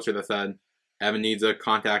a poster that said, Evan needs a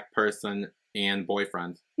contact person and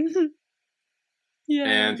boyfriend. Yeah.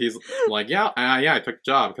 And he's like, yeah, I took the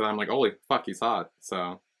job, because I'm like, holy fuck, he's hot,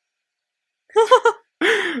 so.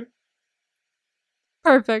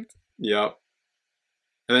 Perfect. Yep.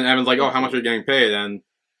 And then Evan's like, oh, how much are you getting paid? And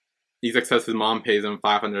Isak says his mom pays him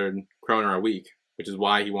 500 kroner a week, which is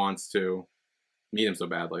why he wants to meet him so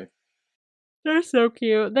badly. They're so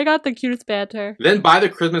cute. They got the cutest banter. Then by the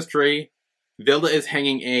Christmas tree, Vilda is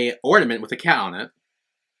hanging a ornament with a cat on it.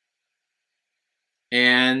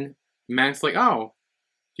 And Max like, oh,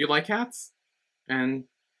 do you like cats? And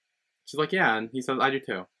she's like, yeah. And he says, I do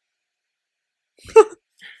too.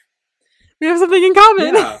 We have something in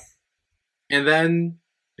common. Yeah. And then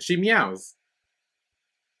she meows.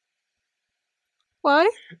 Why?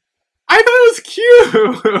 I thought it was cute!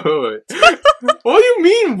 What do you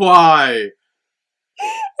mean, why?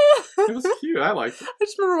 It was cute. I liked it. I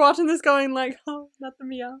just remember watching this going like, oh, not the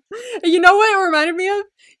meow. You know what it reminded me of?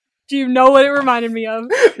 Do you know what it reminded me of?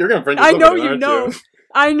 You're gonna bring this I up know again, you aren't know. you?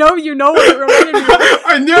 I know you know what it reminded me of.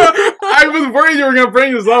 I knew. I was worried you were gonna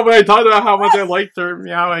bring this up when I talked about how much I liked her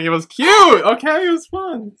meowing. It was cute. Okay, it was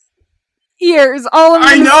fun. Ears, all of them.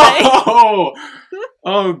 I know.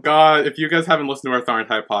 Oh god, if you guys haven't listened to our Tharn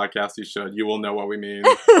Type podcast, you should. You will know what we mean.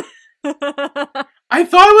 I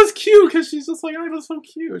thought it was cute because she's just like, oh, it was so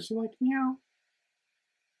cute. She's like, meow.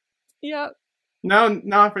 Yep. No,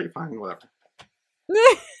 I'm pretty fine. Whatever.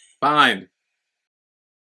 Fine.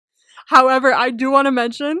 However, I do want to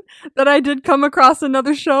mention that I did come across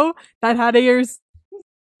another show that had ears.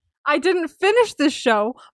 I didn't finish this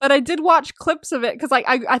show, but I did watch clips of it because, like,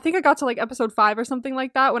 I think I got to like episode 5 or something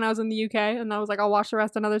like that when I was in the UK, and I was like, I'll watch the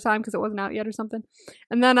rest another time because it wasn't out yet or something.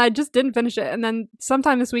 And then I just didn't finish it. And then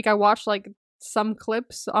sometime this week, I watched like some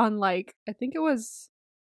clips on like I think it was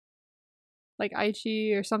like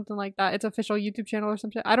Aichi or something like that. It's official YouTube channel or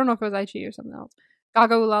something. I don't know if it was Aichi or something else.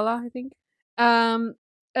 Gaga Ulala, I think.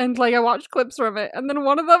 And like I watched clips from it, and then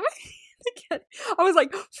one of them. I was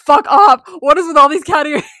like, fuck off! What is with all these cat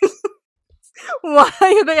ears? Why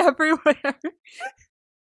are they everywhere?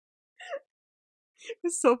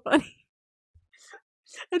 It's so funny.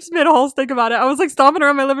 I just made a whole stick about it. I was like stomping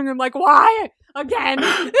around my living room like, why? Again?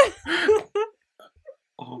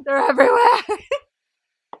 Oh. They're everywhere.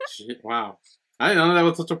 Shit, wow. I didn't know that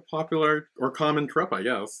was such a popular or common trope, I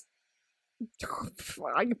guess.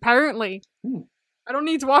 Apparently. I don't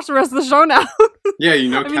need to watch the rest of the show now. Yeah,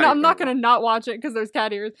 you know. I mean, I'm not gonna not watch it because there's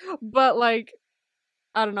cat ears, but like,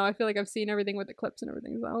 I don't know. I feel like I've seen everything with the clips and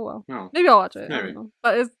everything. So, oh well. Oh. Maybe I'll watch it. Maybe. I don't know.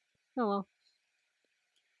 But it's oh well.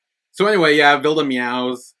 So anyway, yeah, Vilda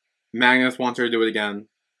meows. Magnus wants her to do it again,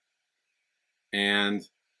 and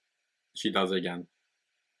she does it again.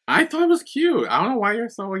 I thought it was cute. I don't know why you're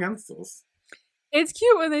so against this. It's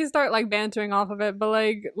cute when they start like bantering off of it, but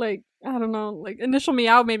like I don't know, like initial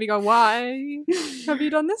meow made me go, "Why have you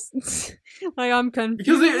done this?" Like I'm confused.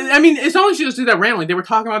 Because I mean, it's not like she just did that randomly. They were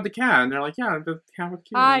talking about the cat, and they're like, "Yeah, the cat was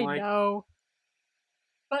cute." I like, know.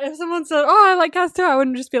 But if someone said, "Oh, I like cats too," I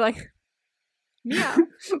wouldn't just be like, "Meow."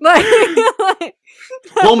 like,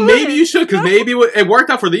 well, maybe you should, because maybe it worked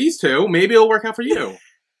out for these two. Maybe it'll work out for you.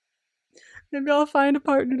 Maybe I'll find a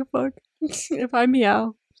partner to fuck if I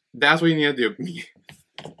meow. That's what you need to do.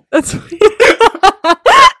 That's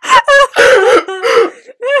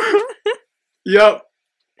Yep.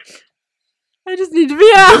 I just need to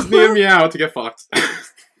meow. Just need a meow to get fucked.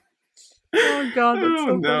 Oh god, that's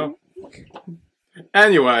so no. funny.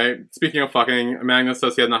 Anyway, speaking of fucking, Magnus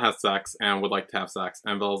says he has not had sex and would like to have sex,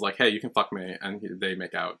 and Villa's like, "Hey, you can fuck me," and they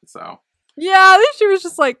make out. So yeah, then she was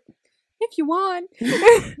just like, "If you want,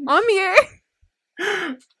 I'm here."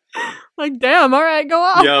 Like, damn, alright, go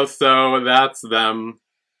off. yeah, so that's them.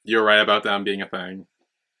 You're right about them being a thing.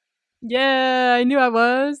 Yeah, I knew I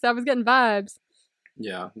was getting vibes.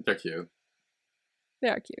 Yeah, they're cute. They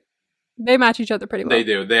are cute. They match each other pretty well. They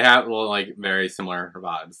do. They have, like, very similar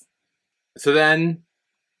vibes. So then,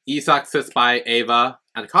 Isak sits by Ava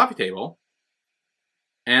at the coffee table,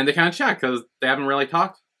 and they kind of chat, because they haven't really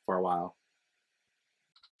talked for a while.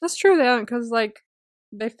 That's true, they haven't, because, like,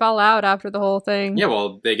 they fell out after the whole thing. Yeah,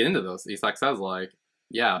 well, they get into this. Isak says, like,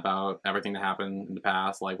 yeah, about everything that happened in the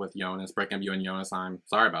past, like with Jonas, breaking up you and Jonas. I'm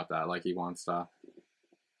sorry about that. Like, he wants to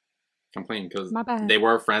complain because they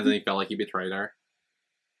were friends and he felt like he betrayed her.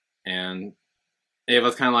 And it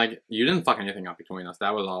was kind of like, you didn't fuck anything up between us.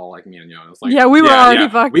 That was all like me and you. It was like, we were already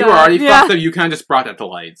fucked up. We were already fucked up. You kind of just brought that to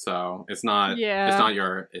light, so it's not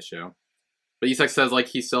your issue. But Isak says like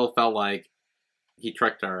he still felt like he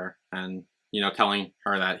tricked her and, you know, telling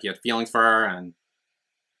her that he had feelings for her and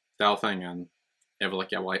that whole thing. And it was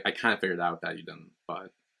like, yeah, well, I kind of figured out that you didn't,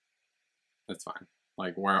 but it's fine.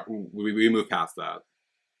 Like, we moved past that.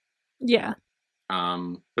 Yeah.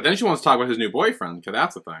 But then she wants to talk about his new boyfriend, because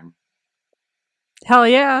that's the thing. Hell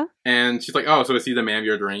yeah. And she's like, oh, so is he the man of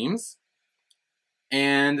your dreams?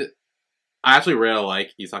 And I actually really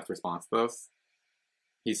like Isak's response to this.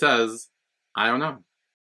 He says, I don't know.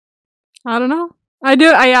 I don't know. I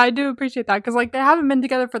do appreciate that, because, like, they haven't been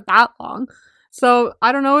together for that long. So,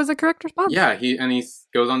 I don't know is a correct response. Yeah, he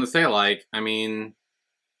goes on to say, like, I mean,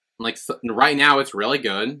 like, right now it's really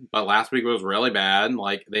good, but last week was really bad.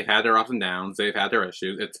 Like, they've had their ups and downs, they've had their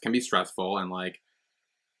issues. It can be stressful and, like,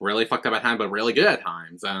 really fucked up at times, but really good at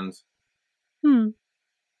times. And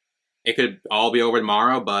it could all be over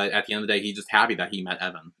tomorrow, but at the end of the day, he's just happy that he met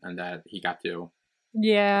Evan and that he got to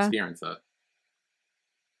experience it.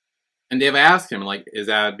 And they've asked him, like, is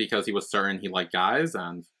that because he was certain he liked guys?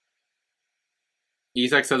 And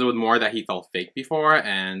Isak says it was more that he felt fake before,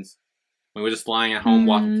 and we were just lying at home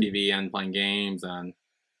watching TV and playing games, and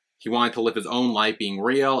he wanted to live his own life being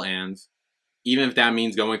real, and even if that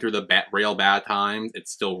means going through the real bad times,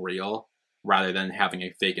 it's still real, rather than having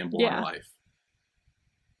a fake and boring life.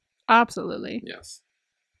 Absolutely. Yes.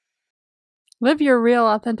 Live your real,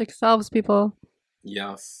 authentic selves, people.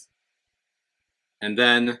 Yes. And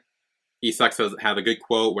then Isak says, have a good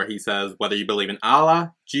quote where he says, whether you believe in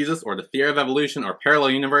Allah, Jesus, or the theory of evolution, or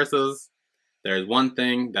parallel universes, there is one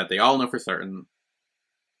thing that they all know for certain.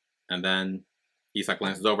 And then Isak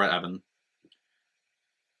glances over at Evan.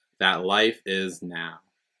 That life is now.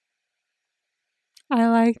 I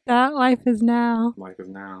like that. Life is now. Life is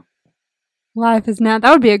now. Life is now.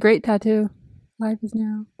 That would be a great tattoo. Life is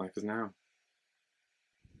now. Life is now.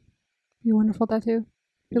 Be a wonderful tattoo.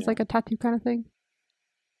 Feels like a tattoo kind of thing.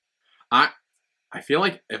 I feel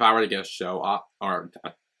like if I were to get a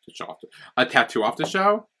tattoo off the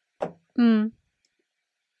show,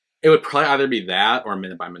 it would probably either be that or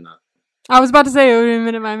Minute by Minute. I was about to say it would be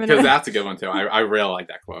Minute by Minute. Because that's a good one too. I really like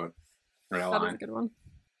that quote. That is a good one.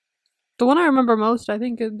 The one I remember most, I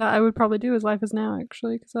think, that I would probably do is Life is Now,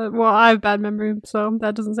 actually. Because I have bad memory, so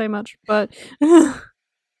that doesn't say much. But I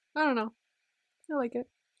don't know. I like it.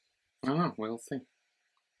 I don't know. We'll see.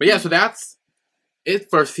 But yeah, so that's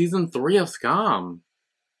it for season 3 of Skam.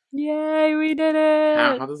 Yay, we did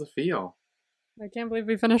it! How does it feel? I can't believe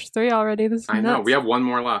we finished 3 already. This is nuts. I know. We have one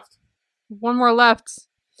more left. One more left.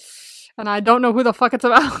 And I don't know who the fuck it's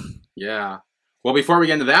about. Yeah. Well, before we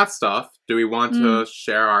get into that stuff, do we want to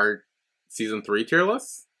share our season 3 tier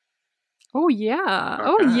list? Oh, yeah. Okay.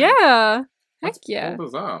 Oh, yeah. Heck yeah. Let's pull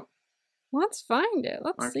those up. Let's find it.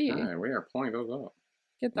 Let's see. Okay, we are pulling those up.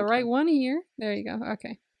 Get the right one here. There you go.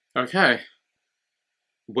 Okay. Okay.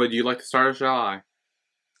 Would you like to start or shall I?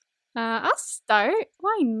 I'll start.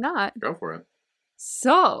 Why not? Go for it.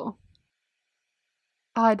 So.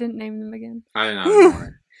 Oh, I didn't name them again. I didn't know.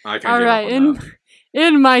 I can't All right.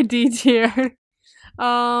 In my D tier,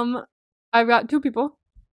 I've got 2 people.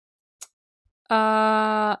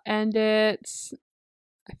 And it's,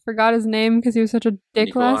 I forgot his name because he was such a dick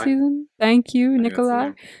Nikolai. last season. Thank you,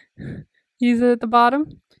 Nikolai. He's at the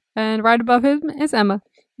bottom, and right above him is Emma.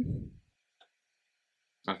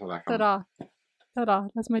 I saw that Ta-da. Ta-da.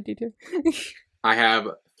 That's my D tier. I have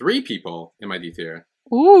 3 people in my D tier.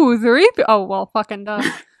 Ooh, 3 people. Oh, well, fucking duh.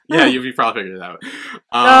 Yeah, you probably figured it out.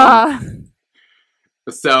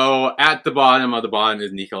 So, at the bottom of the bottom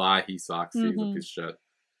is Nikolai. He sucks. He's a piece of shit.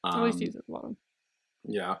 At least he's at the bottom.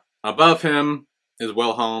 Yeah. Above him is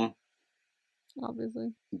Wilhelm.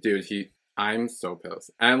 Obviously. Dude, I'm so pissed.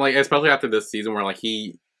 And, like, especially after this season where, like,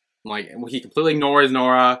 he completely ignores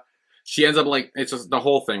Nora. She ends up, like, it's just, the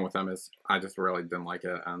whole thing with him is, I just really didn't like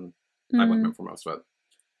it, and I blame him for most of it.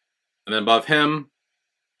 And then above him,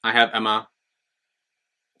 I have Emma.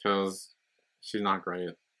 Because she's not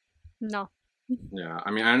great. No. Yeah, I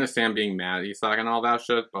mean, I understand being mad at Isak and all that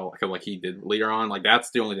shit, but because, like, he did lead her on. Like, that's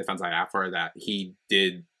the only defense I have for her, that he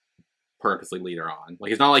did purposely lead her on.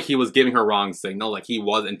 Like, it's not like he was giving her wrong signal. Like, he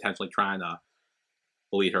was intentionally trying to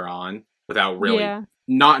lead her on without really,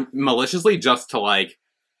 not maliciously, just to, like,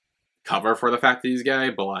 cover for the fact that he's gay,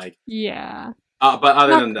 but, like... Yeah. But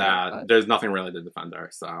other than that, there's nothing really to defend her,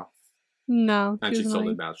 so... No. And she still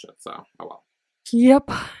did bad shit, so, oh well. Yep.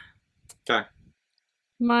 Okay.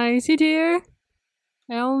 My C tier,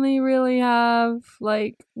 I only really have,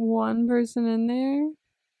 like, 1 person in there.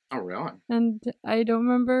 Oh, really? And I don't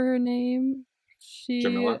remember her name.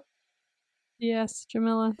 Jamila? Yes,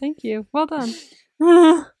 Jamila. Thank you. Well done.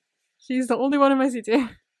 She's the only one in my C tier.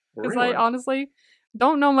 Because Really? I honestly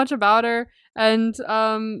don't know much about her. And,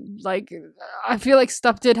 like, I feel like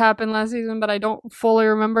stuff did happen last season, but I don't fully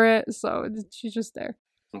remember it. So she's just there.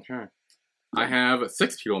 Okay. I have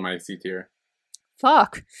 6 people in my C tier.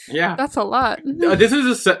 Fuck. Yeah. That's a lot. This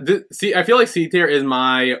is see, I feel like C tier is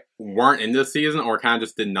my weren't in this season or kind of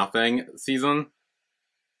just did nothing season.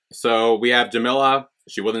 So we have Jamila.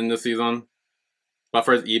 She wasn't in this season. Above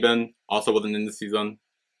her is Eben. Also wasn't in this season.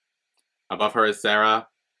 Above her is Sarah.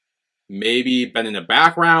 Maybe been in the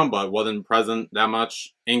background, but wasn't present that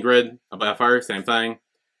much. Ingrid. Above her, same thing.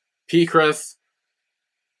 P. Chris.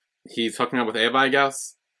 He's hooking up with Ava, I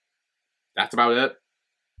guess. That's about it.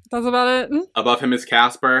 That's about it. Above him is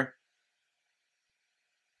Casper.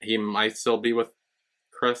 He might still be with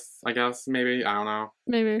Chris, I guess, maybe. I don't know.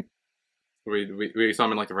 Maybe. We saw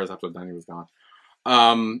him in like the first episode, then he was gone.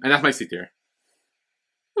 And that's my C tier.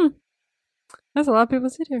 That's a lot of people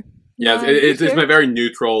C tier. Yeah, it's my very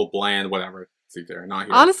neutral, bland, whatever C tier. Not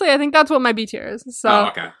here. Honestly, I think that's what my B tier is. So, oh,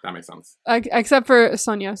 okay, that makes sense. Except for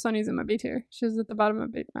Sonia. Sonia's in my B tier. She's at the bottom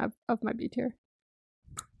of my B tier.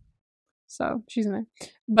 So she's in there.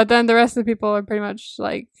 But then the rest of the people are pretty much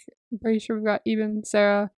like, I'm pretty sure we've got Eben,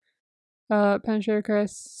 Sarah, Penetrator,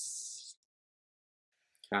 Chris,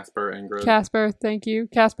 Casper, Ingrid. Casper, thank you.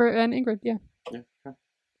 Casper and Ingrid, yeah. Yeah. Okay.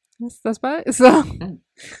 That's about it. So.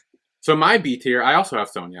 So my B tier, I also have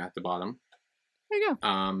Sonia at the bottom. There you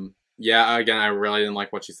go. Yeah, again, I really didn't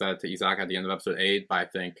like what she said to Isaac at the end of episode 8, but I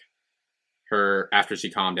think her, after she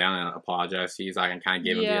calmed down and apologized to Isaac and kind of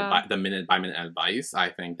gave him the minute-by-minute advice, I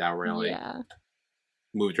think that really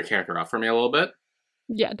moved her character up for me a little bit.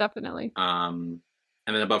 Yeah, definitely. And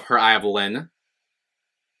then above her, I have Lynn.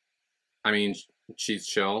 I mean, she's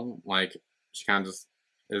chill. Like, she kind of just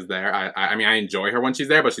is there. I mean, I enjoy her when she's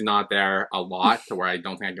there, but she's not there a lot to where I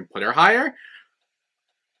don't think I can put her higher.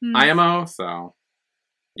 IMO, so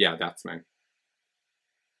yeah, that's me.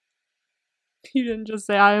 You didn't just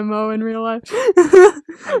say IMO in real life.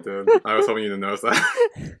 I did. I was hoping you didn't notice that.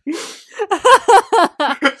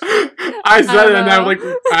 I said it, and I was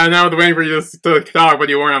like, and I was waiting for you to talk, but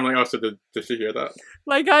you weren't. I'm like, oh, so did she hear that?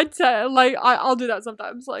 Like I'll do that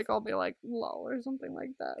sometimes. Like I'll be like lol or something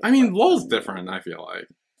like that. I mean, lol's different. I feel like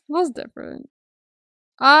lol's different.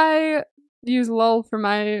 I use lol for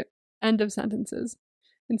my end of sentences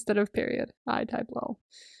instead of period. I type lol.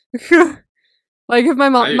 Like if my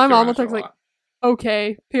mom will text like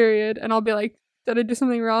okay period, and I'll be like, did I do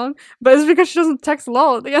something wrong? But it's because she doesn't text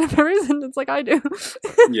lol at the end of every sentence like I do.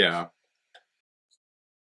 Yeah.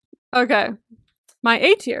 Okay, my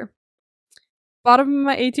A tier. Bottom of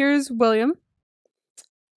my A tier is William.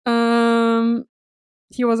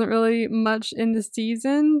 He wasn't really much in the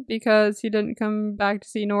season because he didn't come back to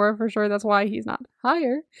see Nora for sure. That's why he's not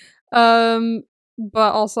higher.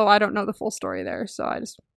 But also I don't know the full story there, so I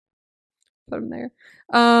just put him there.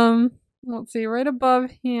 Let's see, right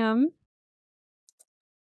above him.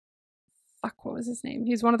 Fuck, what was his name?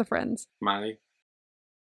 He's one of the friends. Molly.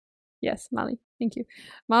 Yes, Molly. Thank you.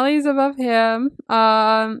 Molly's above him.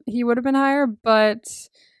 He would have been higher, but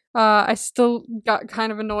I still got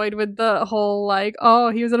kind of annoyed with the whole like,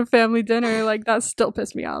 oh, he was at a family dinner. Like that still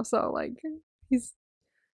pissed me off. So like, he's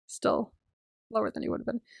still lower than he would have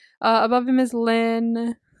been. Above him is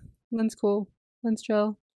Lynn. Lynn's cool. Lynn's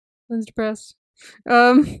chill. Lynn's depressed.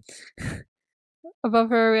 Above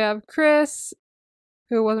her we have Chris,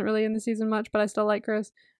 who wasn't really in the season much, but I still like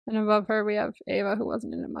Chris. And above her, we have Ava, who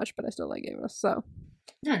wasn't in it much, but I still like Ava. So,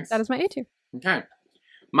 nice. That is my A tier. Okay.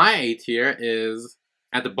 My A tier is,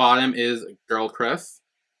 at the bottom is Girl Chris.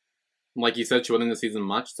 Like you said, she wasn't in the season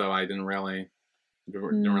much, so I didn't really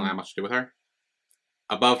have much to do with her.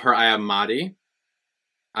 Above her, I have Maddie.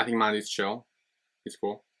 I think Maddie's chill. He's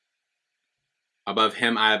cool. Above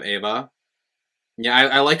him, I have Ava. Yeah,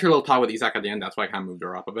 I liked her little talk with Isaac at the end. That's why I kind of moved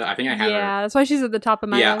her up a bit. I think I had her. Yeah, that's why she's at the top of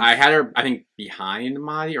my list. I had her, I think, behind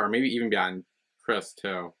Maddie, or maybe even behind Chris,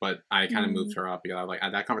 too. But I kind of moved her up because I was like,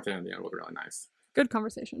 that conversation at the end was really nice. Good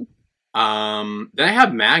conversation. Then I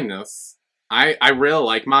have Magnus. I really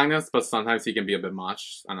like Magnus, but sometimes he can be a bit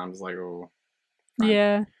much. And I'm just like, oh. Friend,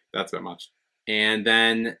 yeah. That's a bit much. And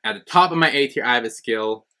then at the top of my A tier, I have a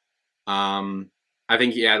skill. I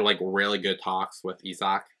think he had, like, really good talks with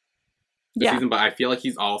Isaac. Season, but I feel like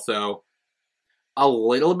he's also a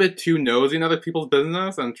little bit too nosy in other people's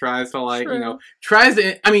business and tries to, like,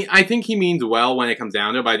 I think he means well when it comes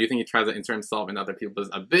down to it, but I do think he tries to insert himself in other people's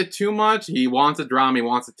business a bit too much. He wants a drama, he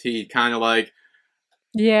wants a tea, kind of like...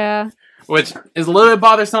 Yeah. Which is a little bit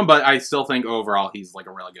bothersome, but I still think overall he's, like,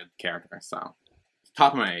 a really good character, so...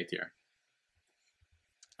 Top of my A tier.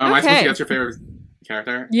 Am I supposed to guess your favorite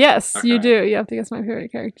character? Yes, okay. You do. You have to guess my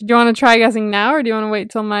favorite character. Do you want to try guessing now, or do you want to wait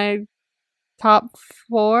till my top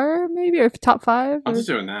 4, maybe, or top 5? I'll just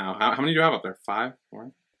do it now. How many do you have up there? 5?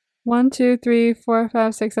 4? 1, 2, 3, 4,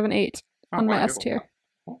 5, 6, 7, 8 on my S tier.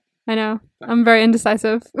 I know. I'm very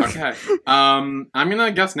indecisive. Okay. I'm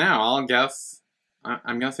gonna guess now. I'll guess.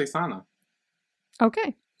 I'm gonna say Sana.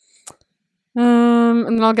 Okay. And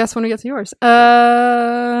then I'll guess when we get to yours.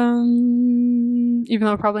 Even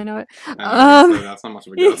though I probably know it. That's not much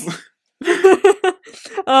of a guess.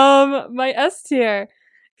 My S tier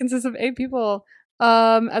consists of 8 people.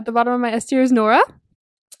 At the bottom of my S tier is Nora.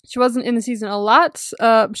 She wasn't in the season a lot.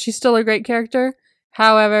 She's still a great character.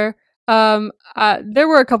 However, there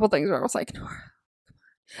were a couple things where I was like,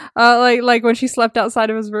 Nora. Like when she slept outside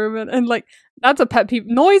of his room, and like that's a pet peeve.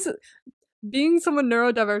 Noise. Being someone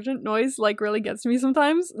neurodivergent, noise like really gets to me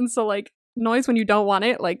sometimes, and so like noise when you don't want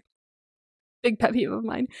it, like big pet peeve of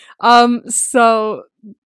mine. So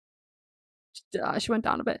she went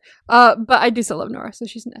down a bit. But I do still love Nora, so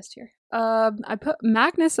she's an S tier. I put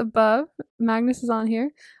Magnus above. Magnus is on here.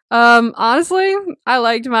 Honestly, I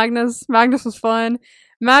liked Magnus. Magnus was fun.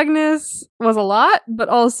 Magnus was a lot, but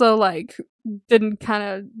also like didn't kind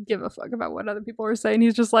of give a fuck about what other people were saying.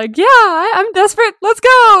 He's just like, yeah, I'm desperate. Let's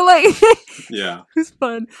go. Like, yeah, it was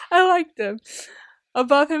fun. I liked him.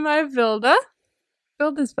 Above him, I have Vilda.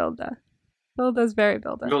 Vilda's Vilda. Vilda's very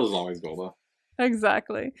Vilda. Vilda's always Vilda.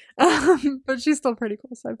 Exactly. But she's still pretty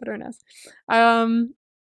cool, so I put her in S.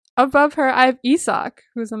 Above her, I have Isak,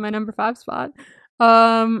 who's on my number 5 spot.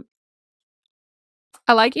 I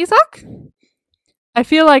like Isak. I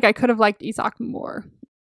feel like I could have liked Isak more.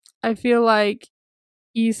 I feel like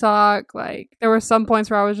Isak, like, there were some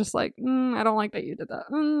points where I was just like, I don't like that you did that.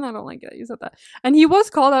 I don't like that you said that. And he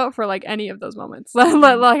was called out for, like, any of those moments that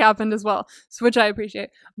like, happened as well, which I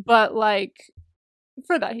appreciate. But, like,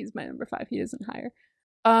 for that, he's my number 5. He isn't higher.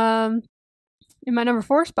 In my number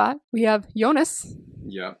 4 spot, we have Jonas.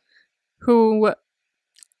 Yeah. Who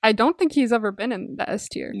I don't think he's ever been in the S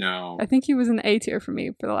tier. No. I think he was in the A tier for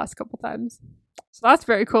me for the last couple times. So that's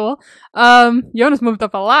very cool. Jonas moved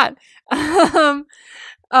up a lot. I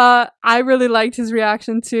really liked his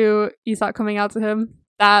reaction to Isak coming out to him.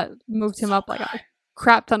 That moved him up like a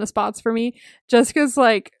crap ton of spots for me. Just because,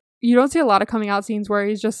 like, you don't see a lot of coming out scenes where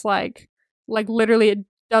he's just like literally it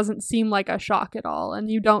doesn't seem like a shock at all. And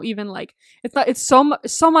you don't even like, it's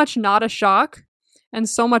so much not a shock and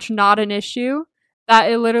so much not an issue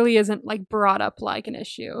that it literally isn't like brought up like an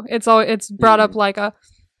issue. It's brought up like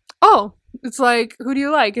it's like, who do you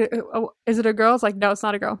like? Is it a girl? It's like, no, it's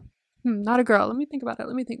not a girl. Not a girl. Let me think about it.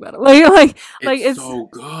 Like it's so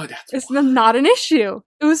good. It's not an issue.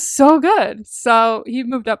 It was so good. So he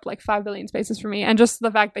moved up like 5 billion spaces for me. And just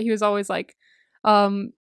the fact that he was always like,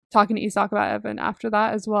 talking to Isak about Evan after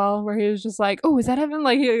that as well, where he was just like, oh, is that Evan?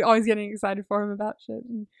 Like, he always getting excited for him about shit.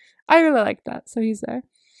 And I really liked that. So he's there.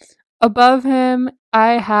 Above him,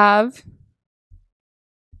 I have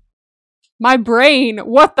my brain.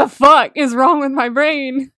 What the fuck is wrong with my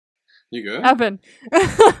brain? You good? Evan.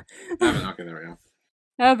 Evan, okay, there we go.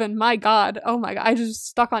 Evan, my god. Oh my god. I just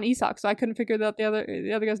stuck on Isak, so I couldn't figure out the other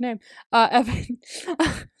guy's name. Evan.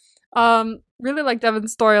 Really liked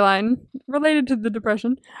Evan's storyline related to the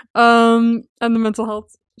depression and the mental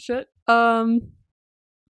health shit. I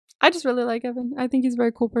just really like Evan. I think he's a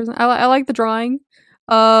very cool person. I like the drawing.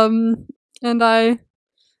 And I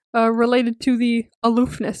related to the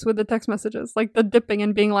aloofness with the text messages, like the dipping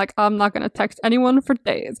and being like, I'm not gonna text anyone for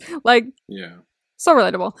days. Like, yeah, so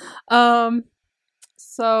relatable.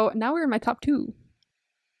 So now we're in my top 2.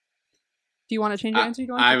 Do you want to change your answer?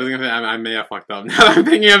 I was gonna say I may have fucked up. Now that I'm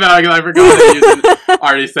thinking about it, because I forgot that you didn't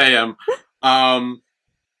already say him.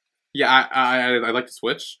 Yeah, I'd like to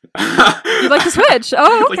switch. You'd like to switch?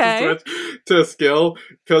 Oh, okay. I'd like to switch to skill,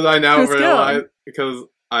 because I now realize, because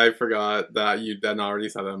I forgot that you then already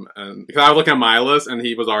said him, and because I was looking at my list and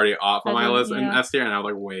he was already off on my list in S tier, and I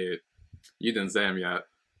was like, wait, you didn't say him yet.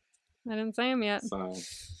 I didn't say him yet. So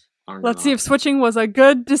let's see if switching was a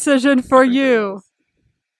good decision for you.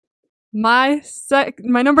 My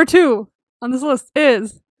number 2 on this list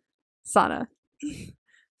is Sana.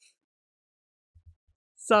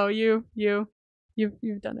 So you've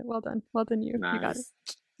done it. Well done, you. Nice.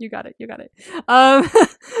 You got it.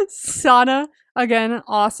 Sana, again,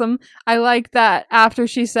 awesome. I like that after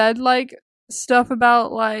she said like stuff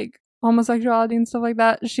about like homosexuality and stuff like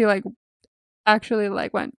that, she like actually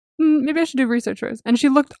like went, maybe I should do research first. And she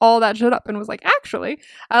looked all that shit up and was like, actually,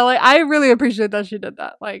 I really appreciate that she did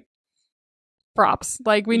that. Like, props.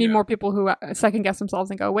 Like, we need more people who second guess themselves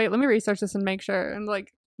and go, wait, let me research this and make sure. And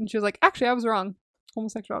like, and she was like, actually, I was wrong.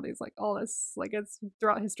 homosexuality is like all this, like it's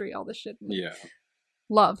throughout history, all this shit. Yeah.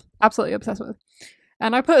 Love. Absolutely obsessed with.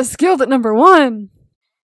 And I put a skilled at number 1,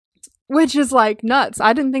 which is like nuts.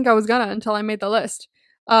 I didn't think I was gonna until I made the list.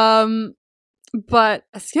 But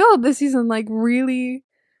a skilled this season like really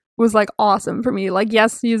was like awesome for me. Like,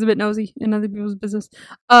 yes, he is a bit nosy in other people's business.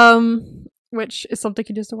 Which is something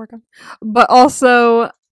he needs to work on. But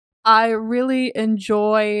also I really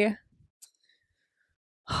enjoy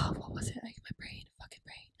what was it? Like my brain, fucking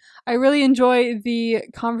brain. I really enjoy the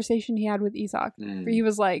conversation he had with Isak. Where he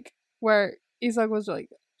was like, where Isak was like,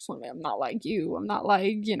 I'm not like you. I'm not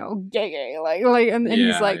like, you know, gay. And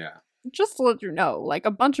he's like, just to let you know, like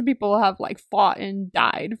a bunch of people have like fought and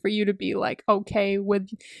died for you to be like okay with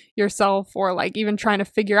yourself or like even trying to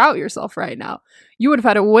figure out yourself right now. You would have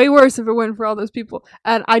had it way worse if it weren't for all those people.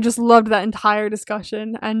 And I just loved that entire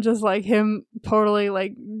discussion and just like him totally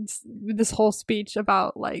like this whole speech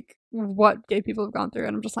about like what gay people have gone through.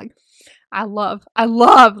 And I'm just like, I love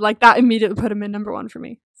like that immediately put him in number 1 for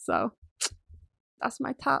me. So that's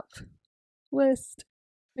my top list.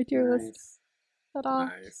 My tier list. Ta-da.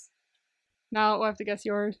 Nice. Now we'll have to guess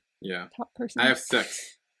yours. Yeah. Top person. I have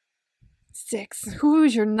 6. 6.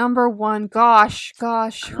 Who's your number 1? Gosh.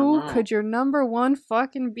 Who could your number 1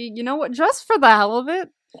 fucking be? You know what? Just for the hell of it,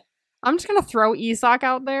 I'm just gonna throw Isak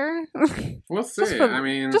out there. We'll see.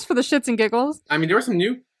 just for the shits and giggles. I mean, there were some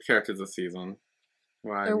new characters this season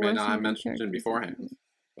who I may not have mentioned beforehand.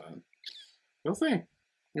 But we'll see.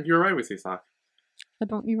 If you're right with Isak. I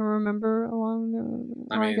don't even remember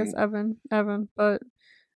I guess Evan, but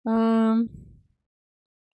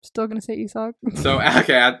still gonna say Isak. So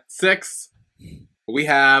okay, at 6 we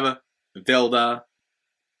have Vilda.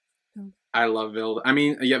 I love Vilda. I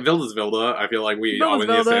mean, yeah, Vilda's Vilda. I feel like we always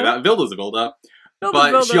need to say that. Vilda's Vilda.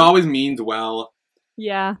 But she always means well.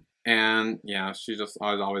 Yeah. And yeah, she's just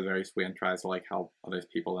always very sweet and tries to like help other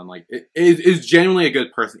people and like is genuinely a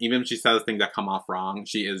good person. Even if she says things that come off wrong,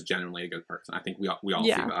 she is genuinely a good person. I think we all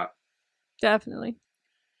see that. Definitely.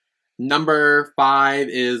 Number 5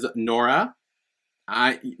 is Nora.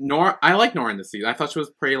 I like Nora in this season. I thought she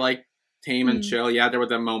was pretty like tame and chill. Yeah, there was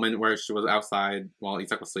that moment where she was outside while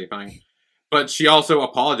Isak was sleeping. But she also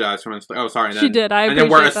apologized for him. Oh, sorry. And then, she did. And then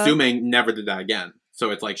we're assuming never did that again. So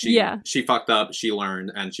it's like she fucked up, she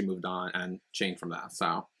learned, and she moved on and changed from that.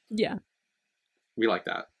 So yeah, we like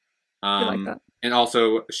that. We like that. And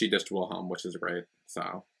also she ditched Wilhelm, which is great.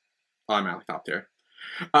 So I'm at the top tier.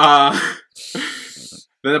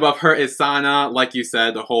 Then above her is Sana. Like you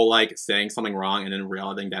said, the whole like saying something wrong and then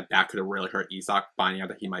realizing that could have really hurt Isak, finding out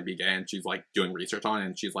that he might be gay, and she's like doing research on it,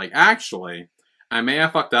 and she's like, actually, I may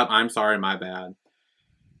have fucked up. I'm sorry, my bad.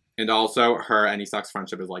 And also, her and Isak's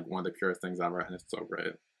friendship is like one of the purest things ever, and it's so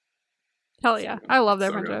great. Hell yeah. I love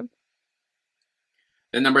their friendship.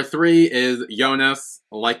 Then number 3 is Jonas.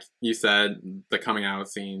 Like you said, the coming out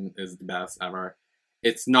scene is the best ever.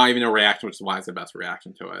 It's not even a reaction, which is why it's the best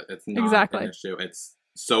reaction to it. It's not an issue. It's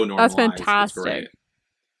so normalized. That's fantastic. It's great.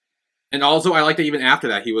 And also, I like that even after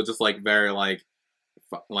that, he was just like very like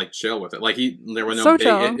chill with it. Like there were no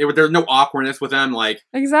there was no awkwardness with him. Like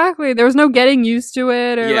exactly, there was no getting used to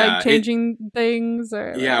it or like changing things or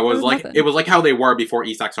it was like nothing. It was like how they were before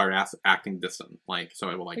Isak started acting distant. Like so,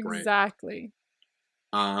 it was like great. Exactly.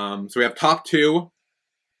 So we have top 2.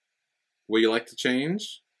 Would you like to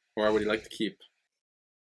change, or would you like to keep?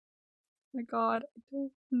 Oh my God, I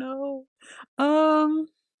don't know.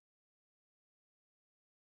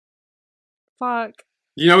 Fuck.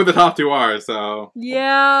 You know what the top 2 are, so...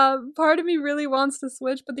 Yeah, part of me really wants to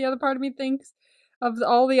switch, but the other part of me thinks of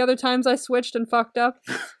all the other times I switched and fucked up.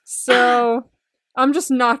 So, I'm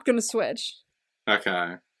just not gonna switch.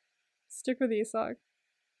 Okay. Stick with Isak.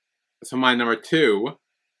 So my number 2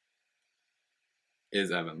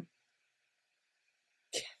 is Evan.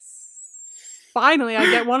 Finally, I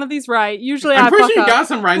get one of these right. Usually I'm I pretty fuck sure up. you got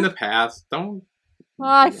some right in the past. Don't...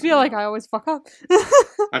 I feel like I always fuck up.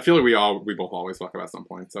 I feel like we both always fuck up at some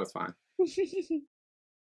point, so it's fine.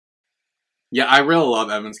 Yeah, I really love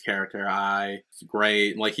Evan's character. It's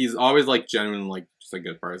great. Like, he's always, like, genuinely, like, just a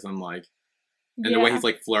good person. Like, and the way he's,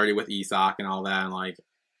 like, flirty with Isak and all that, and, like,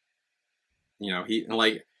 you know, he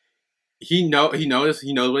knows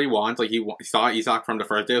what he wants. Like, he saw Isak from the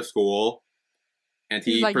first day of school, and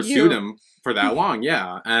he like pursued him for that long,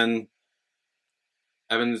 yeah. And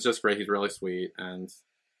Evan is just great. He's really sweet, and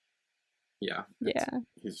yeah,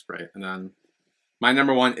 he's great. And then my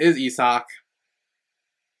number 1 is Isak.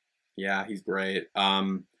 Yeah, he's great.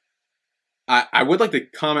 I would like to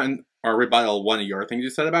comment or rebuttal one of your things you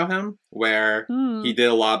said about him, where he did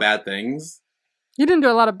a lot of bad things. He didn't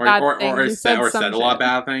do a lot of bad things. Or said a lot of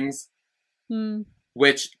bad things,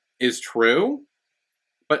 which is true.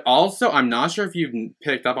 But also, I'm not sure if you've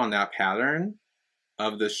picked up on that pattern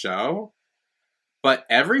of the show, but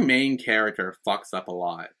every main character fucks up a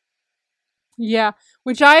lot. Yeah,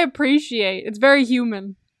 which I appreciate. It's very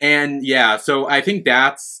human. And yeah, so I think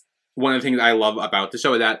that's one of the things I love about the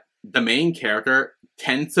show, is that the main character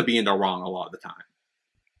tends to be in the wrong a lot of the time.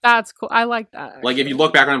 That's cool. I like that. Actually. Like, if you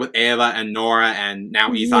look back on it with Ava and Nora and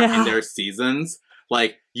now Isak in their seasons,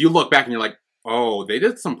 like, you look back and you're like, oh, they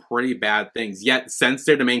did some pretty bad things. Yet, since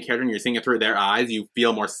they're the main character and you're seeing it through their eyes, you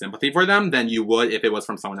feel more sympathy for them than you would if it was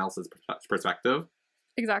from someone else's perspective.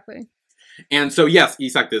 Exactly. And so, yes,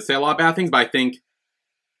 Isak did say a lot of bad things, but I think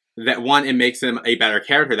that, one, it makes him a better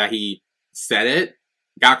character that he said it,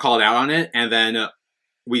 got called out on it, and then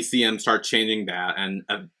we see him start changing that and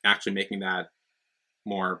actually making that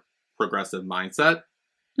more progressive mindset.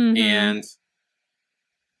 Mm-hmm. And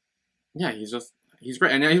yeah, he's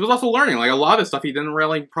great. And he was also learning, like, a lot of this stuff he didn't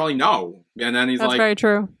really probably know. And then That's very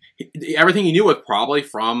true. Everything he knew was probably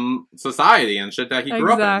from society and shit that he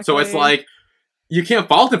grew up in. So it's like, you can't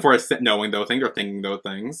fault him for knowing those things or thinking those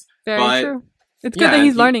things. Very true. It's good that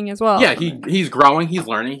he's learning as well. Yeah, he's growing, he's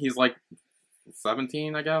learning. He's like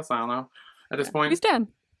 17, I guess. I don't know. At this point. He's 10.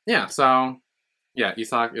 Yeah, so yeah,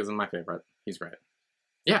 Isak isn't my favorite. He's great.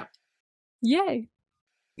 Yeah. Yay.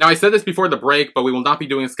 Now, I said this before the break, but we will not be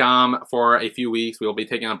doing Skam for a few weeks. We will be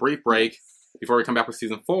taking a brief break before we come back with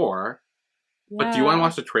season 4. Yeah. But do you want to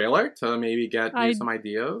watch the trailer to maybe get you some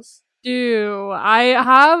ideas? I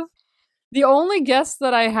have the only guess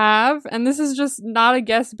that I have, and this is just not a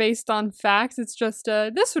guess based on facts. It's just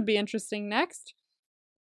this would be interesting next.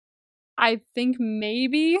 I think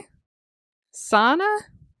maybe Sana.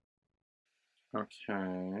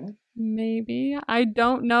 Okay. Maybe. I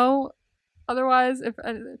don't know. Otherwise, if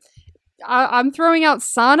I'm throwing out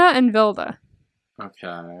Sana and Vilda.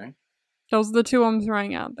 Okay. Those are the two I'm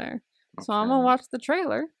throwing out there. Okay. So I'm gonna watch the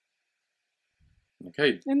trailer.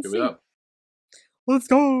 Okay, and do it up. Let's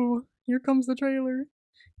go. Here comes the trailer.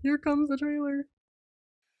 Here comes the trailer.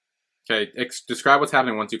 Okay, describe what's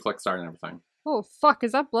happening once you click start and everything. Oh, fuck.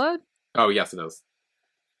 Is that blood? Oh, yes, it is.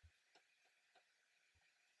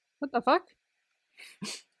 What the fuck?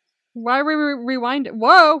 Why are we rewinding?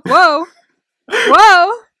 Whoa, whoa,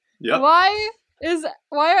 whoa! Yep. Why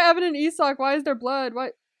are Evan and Isak? Why is there blood?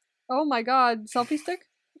 Why? Oh my god! Selfie stick?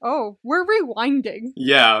 Oh, we're rewinding.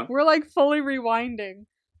 Yeah. We're like fully rewinding.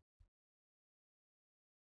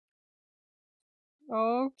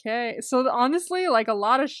 Okay, so honestly, like a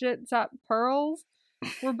lot of shit's at Pearls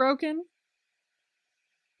were broken.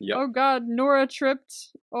 Yep. Oh god, Nora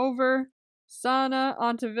tripped over Sana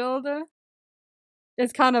onto Vilda.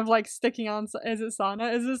 It's kind of like sticking on. Is it Sana?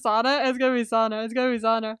 Is it Sana? It's gonna be Sana. It's gonna be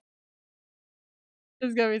Sana.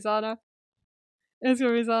 It's gonna be Sana. It's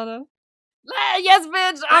gonna be Sana. Yes,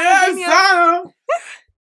 bitch! I'm yes,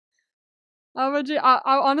 Sana!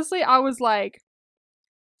 Honestly, I was like,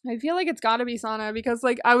 I feel like it's gotta be Sana because,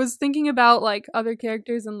 like, I was thinking about, like, other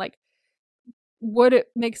characters and, like, would it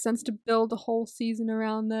make sense to build a whole season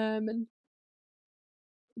around them and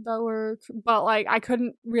that work, but like I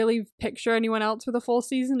couldn't really picture anyone else with a full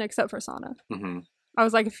season except for Sana. Mm-hmm. I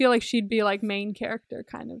was like, I feel like she'd be like main character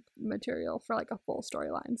kind of material for like a full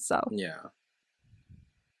storyline. So yeah,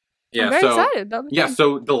 I'm very excited. Yeah,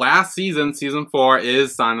 so the last season, season 4,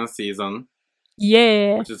 is Sana's season.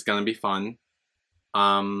 Yeah, which is gonna be fun.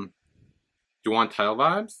 Do you want title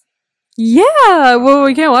vibes? Yeah, well,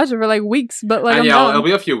 we can't watch it for like weeks, but like yeah, it'll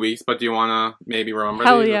be a few weeks. But do you wanna maybe remember?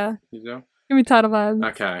 Hell yeah! You do? Give me title vibes.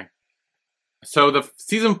 Okay. So the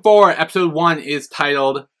season 4, episode 1 is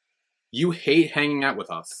titled "You Hate Hanging Out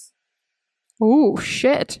with Us." Oh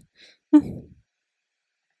shit!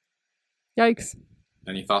 Yikes!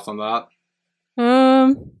 Any thoughts on that?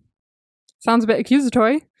 Sounds a bit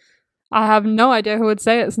accusatory. I have no idea who would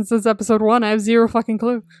say it since it's episode 1. I have zero fucking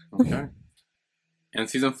clue. Okay. And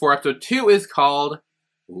season 4, episode 2 is called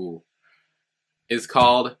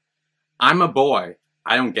 "I'm a Boy.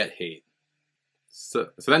 I Don't Get Hate." So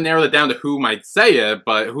that narrowed it down to who might say it,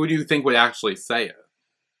 but who do you think would actually say it?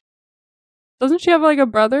 Doesn't she have like a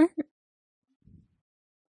brother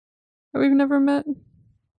that we've never met?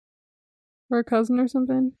 Or a cousin or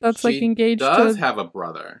something? That's like engaged to... She does have a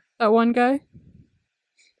brother. That one guy?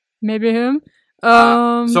 Maybe him?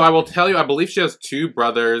 So I will tell you, I believe she has 2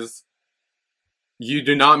 brothers. You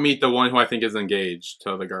do not meet the one who I think is engaged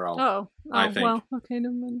to the girl. I think. Well, okay,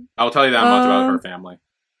 never mind. I'll tell you that much about her family.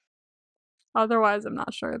 Otherwise, I'm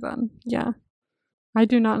not sure then. Yeah. I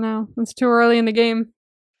do not know. It's too early in the game.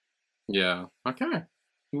 Yeah. Okay.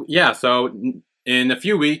 Yeah, so in a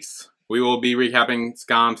few weeks, we will be recapping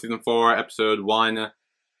Skam Season 4, Episode 1,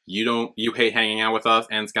 You Hate Hanging Out With Us,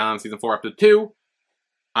 and Skam Season 4, Episode 2,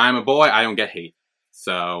 I'm a boy, I don't get hate.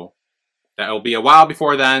 So that will be a while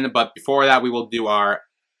before then, but before that we will do our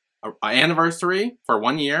anniversary for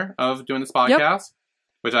 1 year of doing this podcast,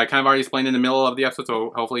 which I kind of already explained in the middle of the episode,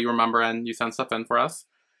 so hopefully you remember and you send stuff in for us.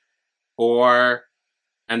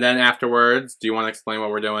 And then afterwards, do you want to explain what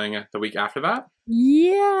we're doing the week after that?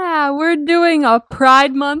 Yeah, we're doing a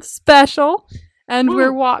Pride Month special, and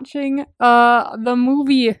we're watching the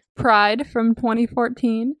movie Pride from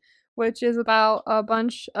 2014, which is about a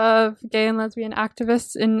bunch of gay and lesbian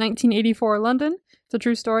activists in 1984 London. It's a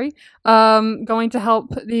true story. Going to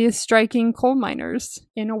help these striking coal miners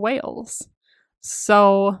in Wales.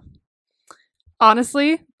 So,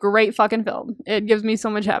 honestly, great fucking film. It gives me so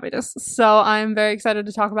much happiness. So I'm very excited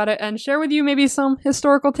to talk about it and share with you maybe some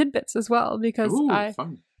historical tidbits as well, because I have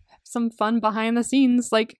some fun behind the scenes,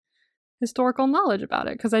 like, historical knowledge about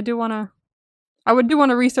it, because I do want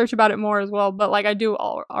to research about it more as well, but, like, I do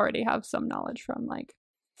already have some knowledge from, like,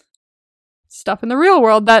 stuff in the real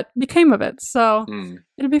world that became of it. So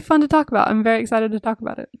it'll be fun to talk about. I'm very excited to talk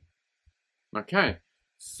about it. Okay.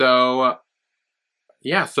 So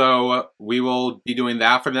yeah, so we will be doing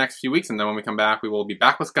that for the next few weeks, and then when we come back, we will be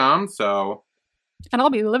back with Skam, so... And I'll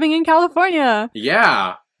be living in California!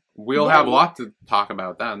 Yeah! We'll have a lot to talk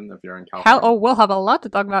about then, if you're in California. We'll have a lot to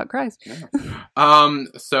talk about, Christ. Yeah.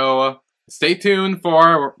 So, stay tuned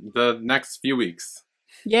for the next few weeks.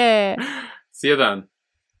 Yeah! See you then.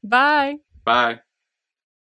 Bye! Bye.